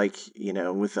 it'd be like,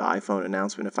 with the iPhone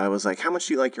announcement, if I was like, how much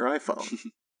do you like your iPhone?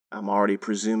 I'm already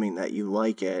presuming that you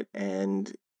like it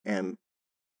and am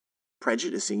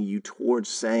prejudicing you towards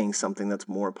saying something that's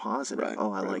more positive. Right, I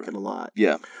right, like right. it a lot.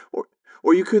 Yeah.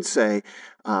 Or you could say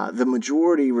the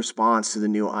majority response to the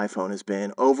new iPhone has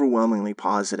been overwhelmingly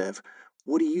positive.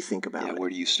 What do you think about Yeah, it? where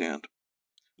do you stand?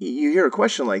 You hear a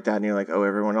question like that and you're like, oh,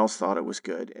 everyone else thought it was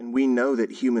good. And we know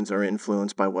that humans are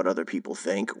influenced by what other people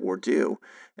think or do.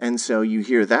 And so you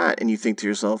hear that and you think to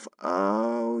yourself,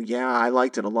 oh, yeah, I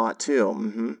liked it a lot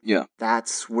too. Yeah.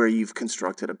 That's where you've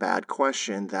constructed a bad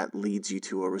question that leads you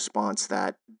to a response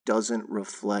that doesn't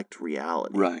reflect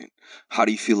reality. Right. How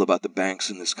do you feel about the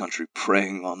banks in this country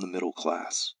preying on the middle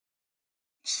class?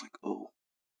 It's like, oh.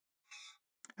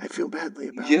 I feel badly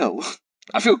about Yeah, it. well,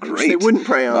 I feel great. I wish they wouldn't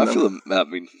prey on them.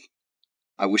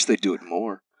 I wish they'd do it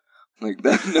more. Like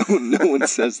that. No one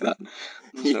says that.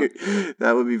 So,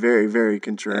 that would be very, very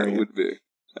contrarian. That would be,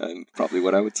 and probably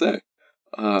what I would say.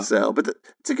 But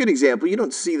it's a good example. You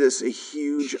don't see this a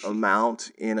huge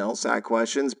amount in LSAT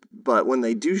questions, but when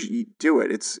they do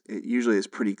it, it usually is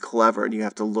pretty clever, and you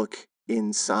have to look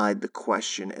inside the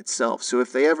question itself. So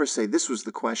if they ever say this was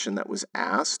the question that was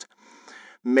asked,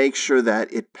 make sure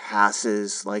that it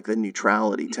passes like the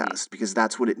neutrality test, because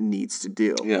that's what it needs to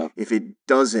do. Yeah. If it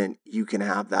doesn't, you can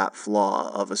have that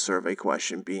flaw of a survey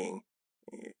question being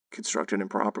constructed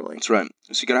improperly. That's right.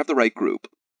 So you gotta have the right group.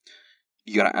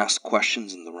 You gotta ask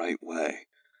questions in the right way.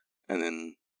 And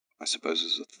then, I suppose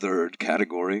as a third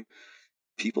category,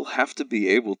 people have to be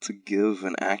able to give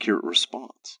an accurate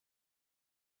response.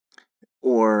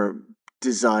 Or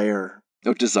desire.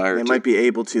 No desire They to. might be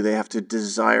able to. They have to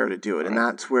desire to do it. Right. And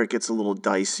that's where it gets a little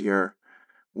dicier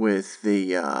with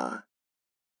the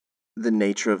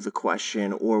nature of the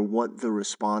question or what the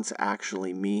response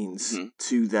actually means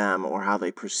to them or how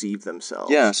they perceive themselves.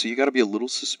 Yeah, so you got to be a little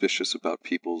suspicious about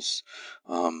people's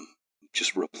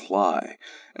just reply.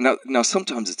 And now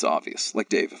sometimes it's obvious. Like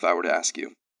Dave, if I were to ask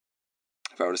you,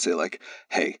 if I were to say like,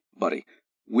 hey, buddy,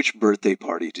 which birthday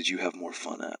party did you have more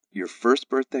fun at? Your first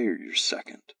birthday or your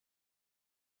second?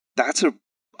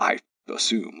 I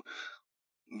assume,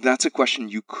 that's a question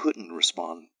you couldn't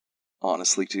respond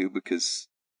honestly to because,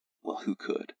 well, who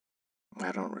could?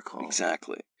 I don't recall.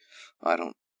 Exactly. I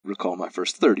don't recall my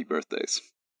first 30 birthdays.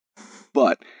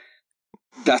 But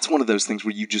that's one of those things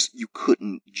where you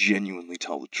couldn't genuinely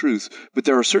tell the truth. But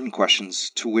there are certain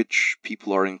questions to which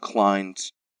people are inclined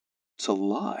to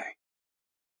lie.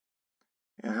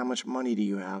 And how much money do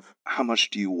you have? How much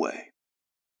do you weigh?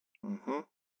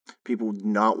 People would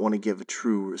not want to give a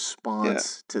true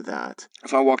response to that.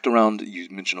 If I walked around, you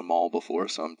mentioned a mall before,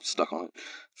 so I'm stuck on it.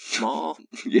 Mall?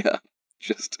 Yeah,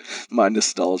 just my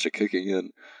nostalgia kicking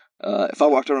in. If I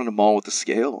walked around a mall with a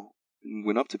scale and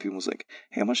went up to people and was like,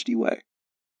 hey, how much do you weigh?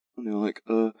 And they were like,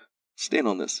 stand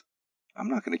on this. I'm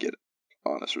not going to get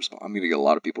an honest response. I'm going to get a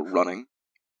lot of people running.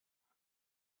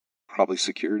 Probably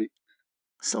security.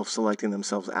 Self-selecting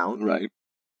themselves out. Right.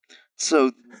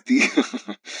 So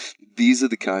these are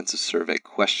the kinds of survey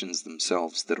questions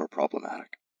themselves that are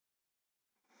problematic.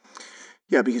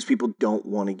 Yeah, because people don't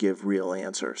want to give real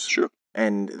answers. Sure.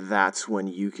 And that's when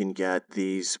you can get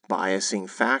these biasing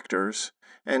factors.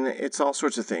 And it's all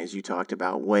sorts of things. You talked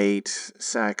about weight,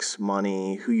 sex,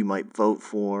 money, who you might vote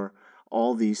for.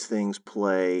 All these things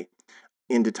play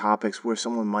into topics where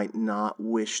someone might not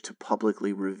wish to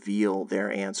publicly reveal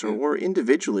their answer or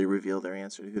individually reveal their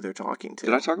answer to who they're talking to.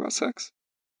 Did I talk about sex?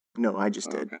 No, I just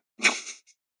did. Okay.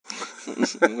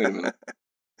 Wait a minute.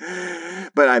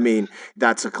 But I mean,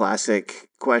 that's a classic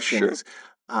question. Sure. Is,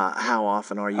 how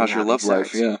often are you How's your love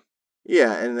sex? life? Yeah.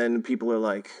 Yeah, and then people are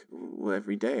like, well,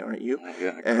 every day, aren't you? Oh,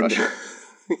 yeah, I crush it.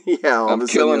 Yeah, all I'm of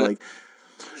a sudden you're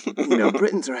killing like,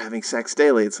 Britons are having sex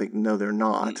daily. It's like, no, they're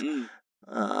not.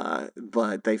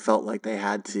 But they felt like they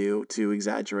had to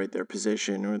exaggerate their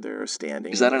position or their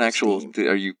standing. Is that an esteem. actual?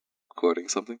 Are you quoting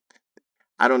something?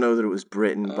 I don't know that it was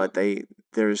Britain, but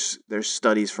there's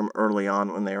studies from early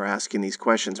on when they were asking these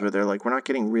questions where they're like, we're not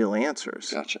getting real answers.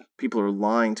 Gotcha. People are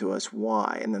lying to us.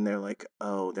 Why? And then they're like,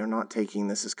 oh, they're not taking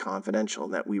this as confidential,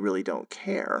 that we really don't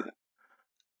care.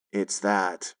 Yeah. It's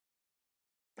that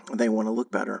they want to look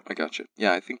better. I gotcha.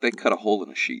 Yeah, I think they cut a hole in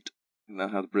a sheet. Isn't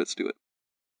that how the Brits do it?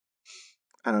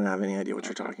 I don't have any idea what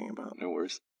you're talking about. No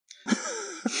worries.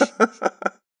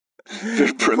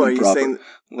 Very prim and proper. Saying,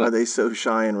 are they so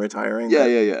shy and retiring? Yeah.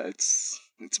 It's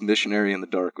It's missionary in the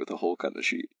dark with a hole cut in the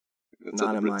sheet. That's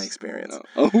Not in my experience.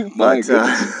 No. Oh my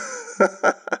goodness!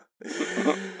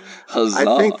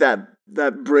 I think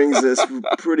that brings us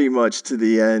pretty much to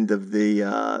the end of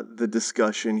the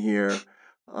discussion here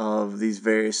of these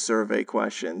various survey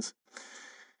questions.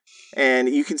 And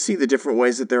you can see the different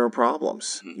ways that there are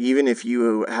problems. Mhm. Even if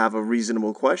you have a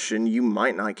reasonable question, you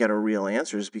might not get a real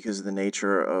answers because of the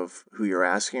nature of who you're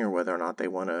asking or whether or not they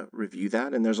want to review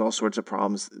that. And there's all sorts of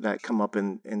problems that come up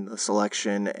in the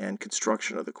selection and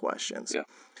construction of the questions. Yeah.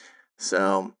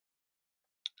 So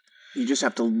you just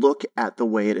have to look at the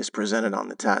way it is presented on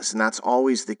the test, and that's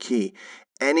always the key.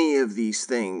 Any of these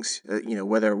things,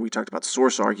 whether we talked about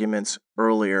source arguments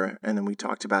earlier and then we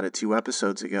talked about it 2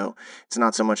 episodes ago, it's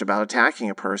not so much about attacking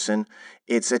a person,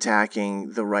 it's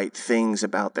attacking the right things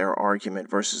about their argument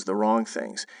versus the wrong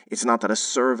things. It's not that a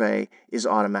survey is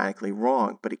automatically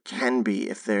wrong, but it can be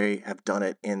if they have done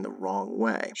it in the wrong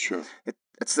way. Sure.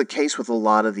 It's the case with a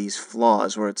lot of these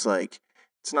flaws where it's like,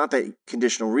 it's not that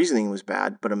conditional reasoning was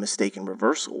bad, but a mistaken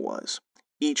reversal was.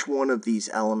 Each one of these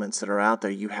elements that are out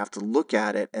there, you have to look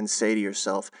at it and say to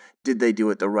yourself, did they do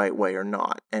it the right way or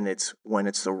not? And it's when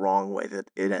it's the wrong way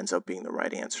that it ends up being the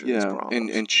right answer to these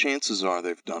problems. And chances are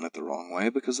they've done it the wrong way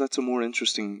because that's a more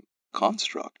interesting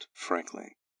construct,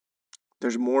 frankly.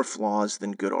 There's more flaws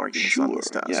than good arguments on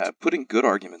this test. Yeah, putting good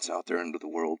arguments out there into the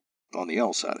world, on the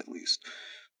L side at least,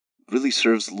 really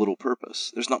serves little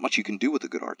purpose. There's not much you can do with a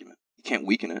good argument. You can't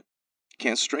weaken it. You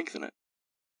can't strengthen it.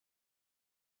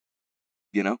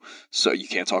 So you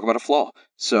can't talk about a flaw.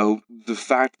 So the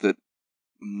fact that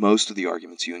most of the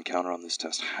arguments you encounter on this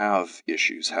test have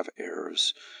issues, have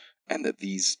errors, and that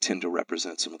these tend to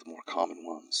represent some of the more common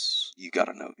ones, you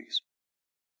gotta know these.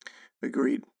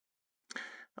 Agreed.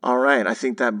 All right, I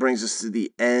think that brings us to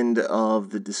the end of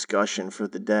the discussion for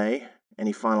the day.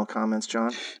 Any final comments,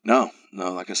 John? No,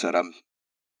 like I said,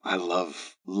 I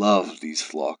love these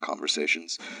flaw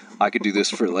conversations. I could do this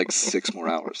for like 6 more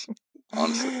hours.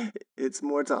 Honestly. It's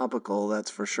more topical, that's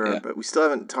for sure. Yeah. But we still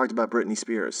haven't talked about Britney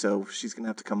Spears, so she's going to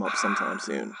have to come up sometime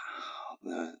soon.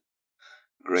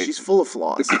 She's full of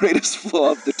flaws. The greatest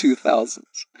flaw of the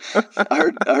 2000s. I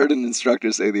heard an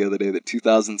instructor say the other day that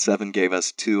 2007 gave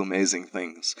us 2 amazing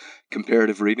things.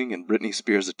 Comparative reading and Britney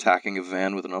Spears attacking a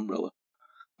van with an umbrella.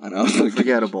 I know.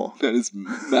 Unforgettable. That is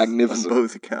magnificent. On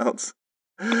both accounts.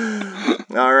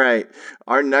 All right.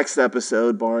 Our next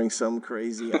episode, barring some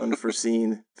crazy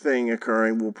unforeseen thing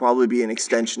occurring, will probably be an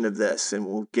extension of this, and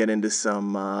we'll get into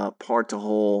some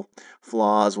part-to-whole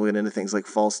flaws. We'll get into things like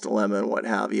false dilemma and what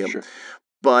have you. Sure.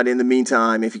 But in the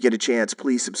meantime, if you get a chance,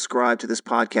 please subscribe to this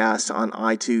podcast on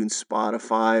iTunes,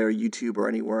 Spotify, or YouTube, or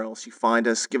anywhere else you find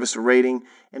us. Give us a rating,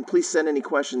 and please send any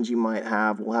questions you might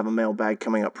have. We'll have a mailbag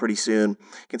coming up pretty soon.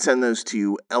 You can send those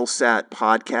to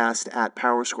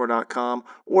lsatpodcast@powerscore.com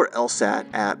or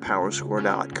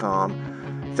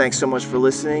lsat@powerscore.com. Thanks so much for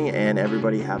listening, and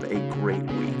everybody have a great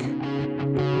week.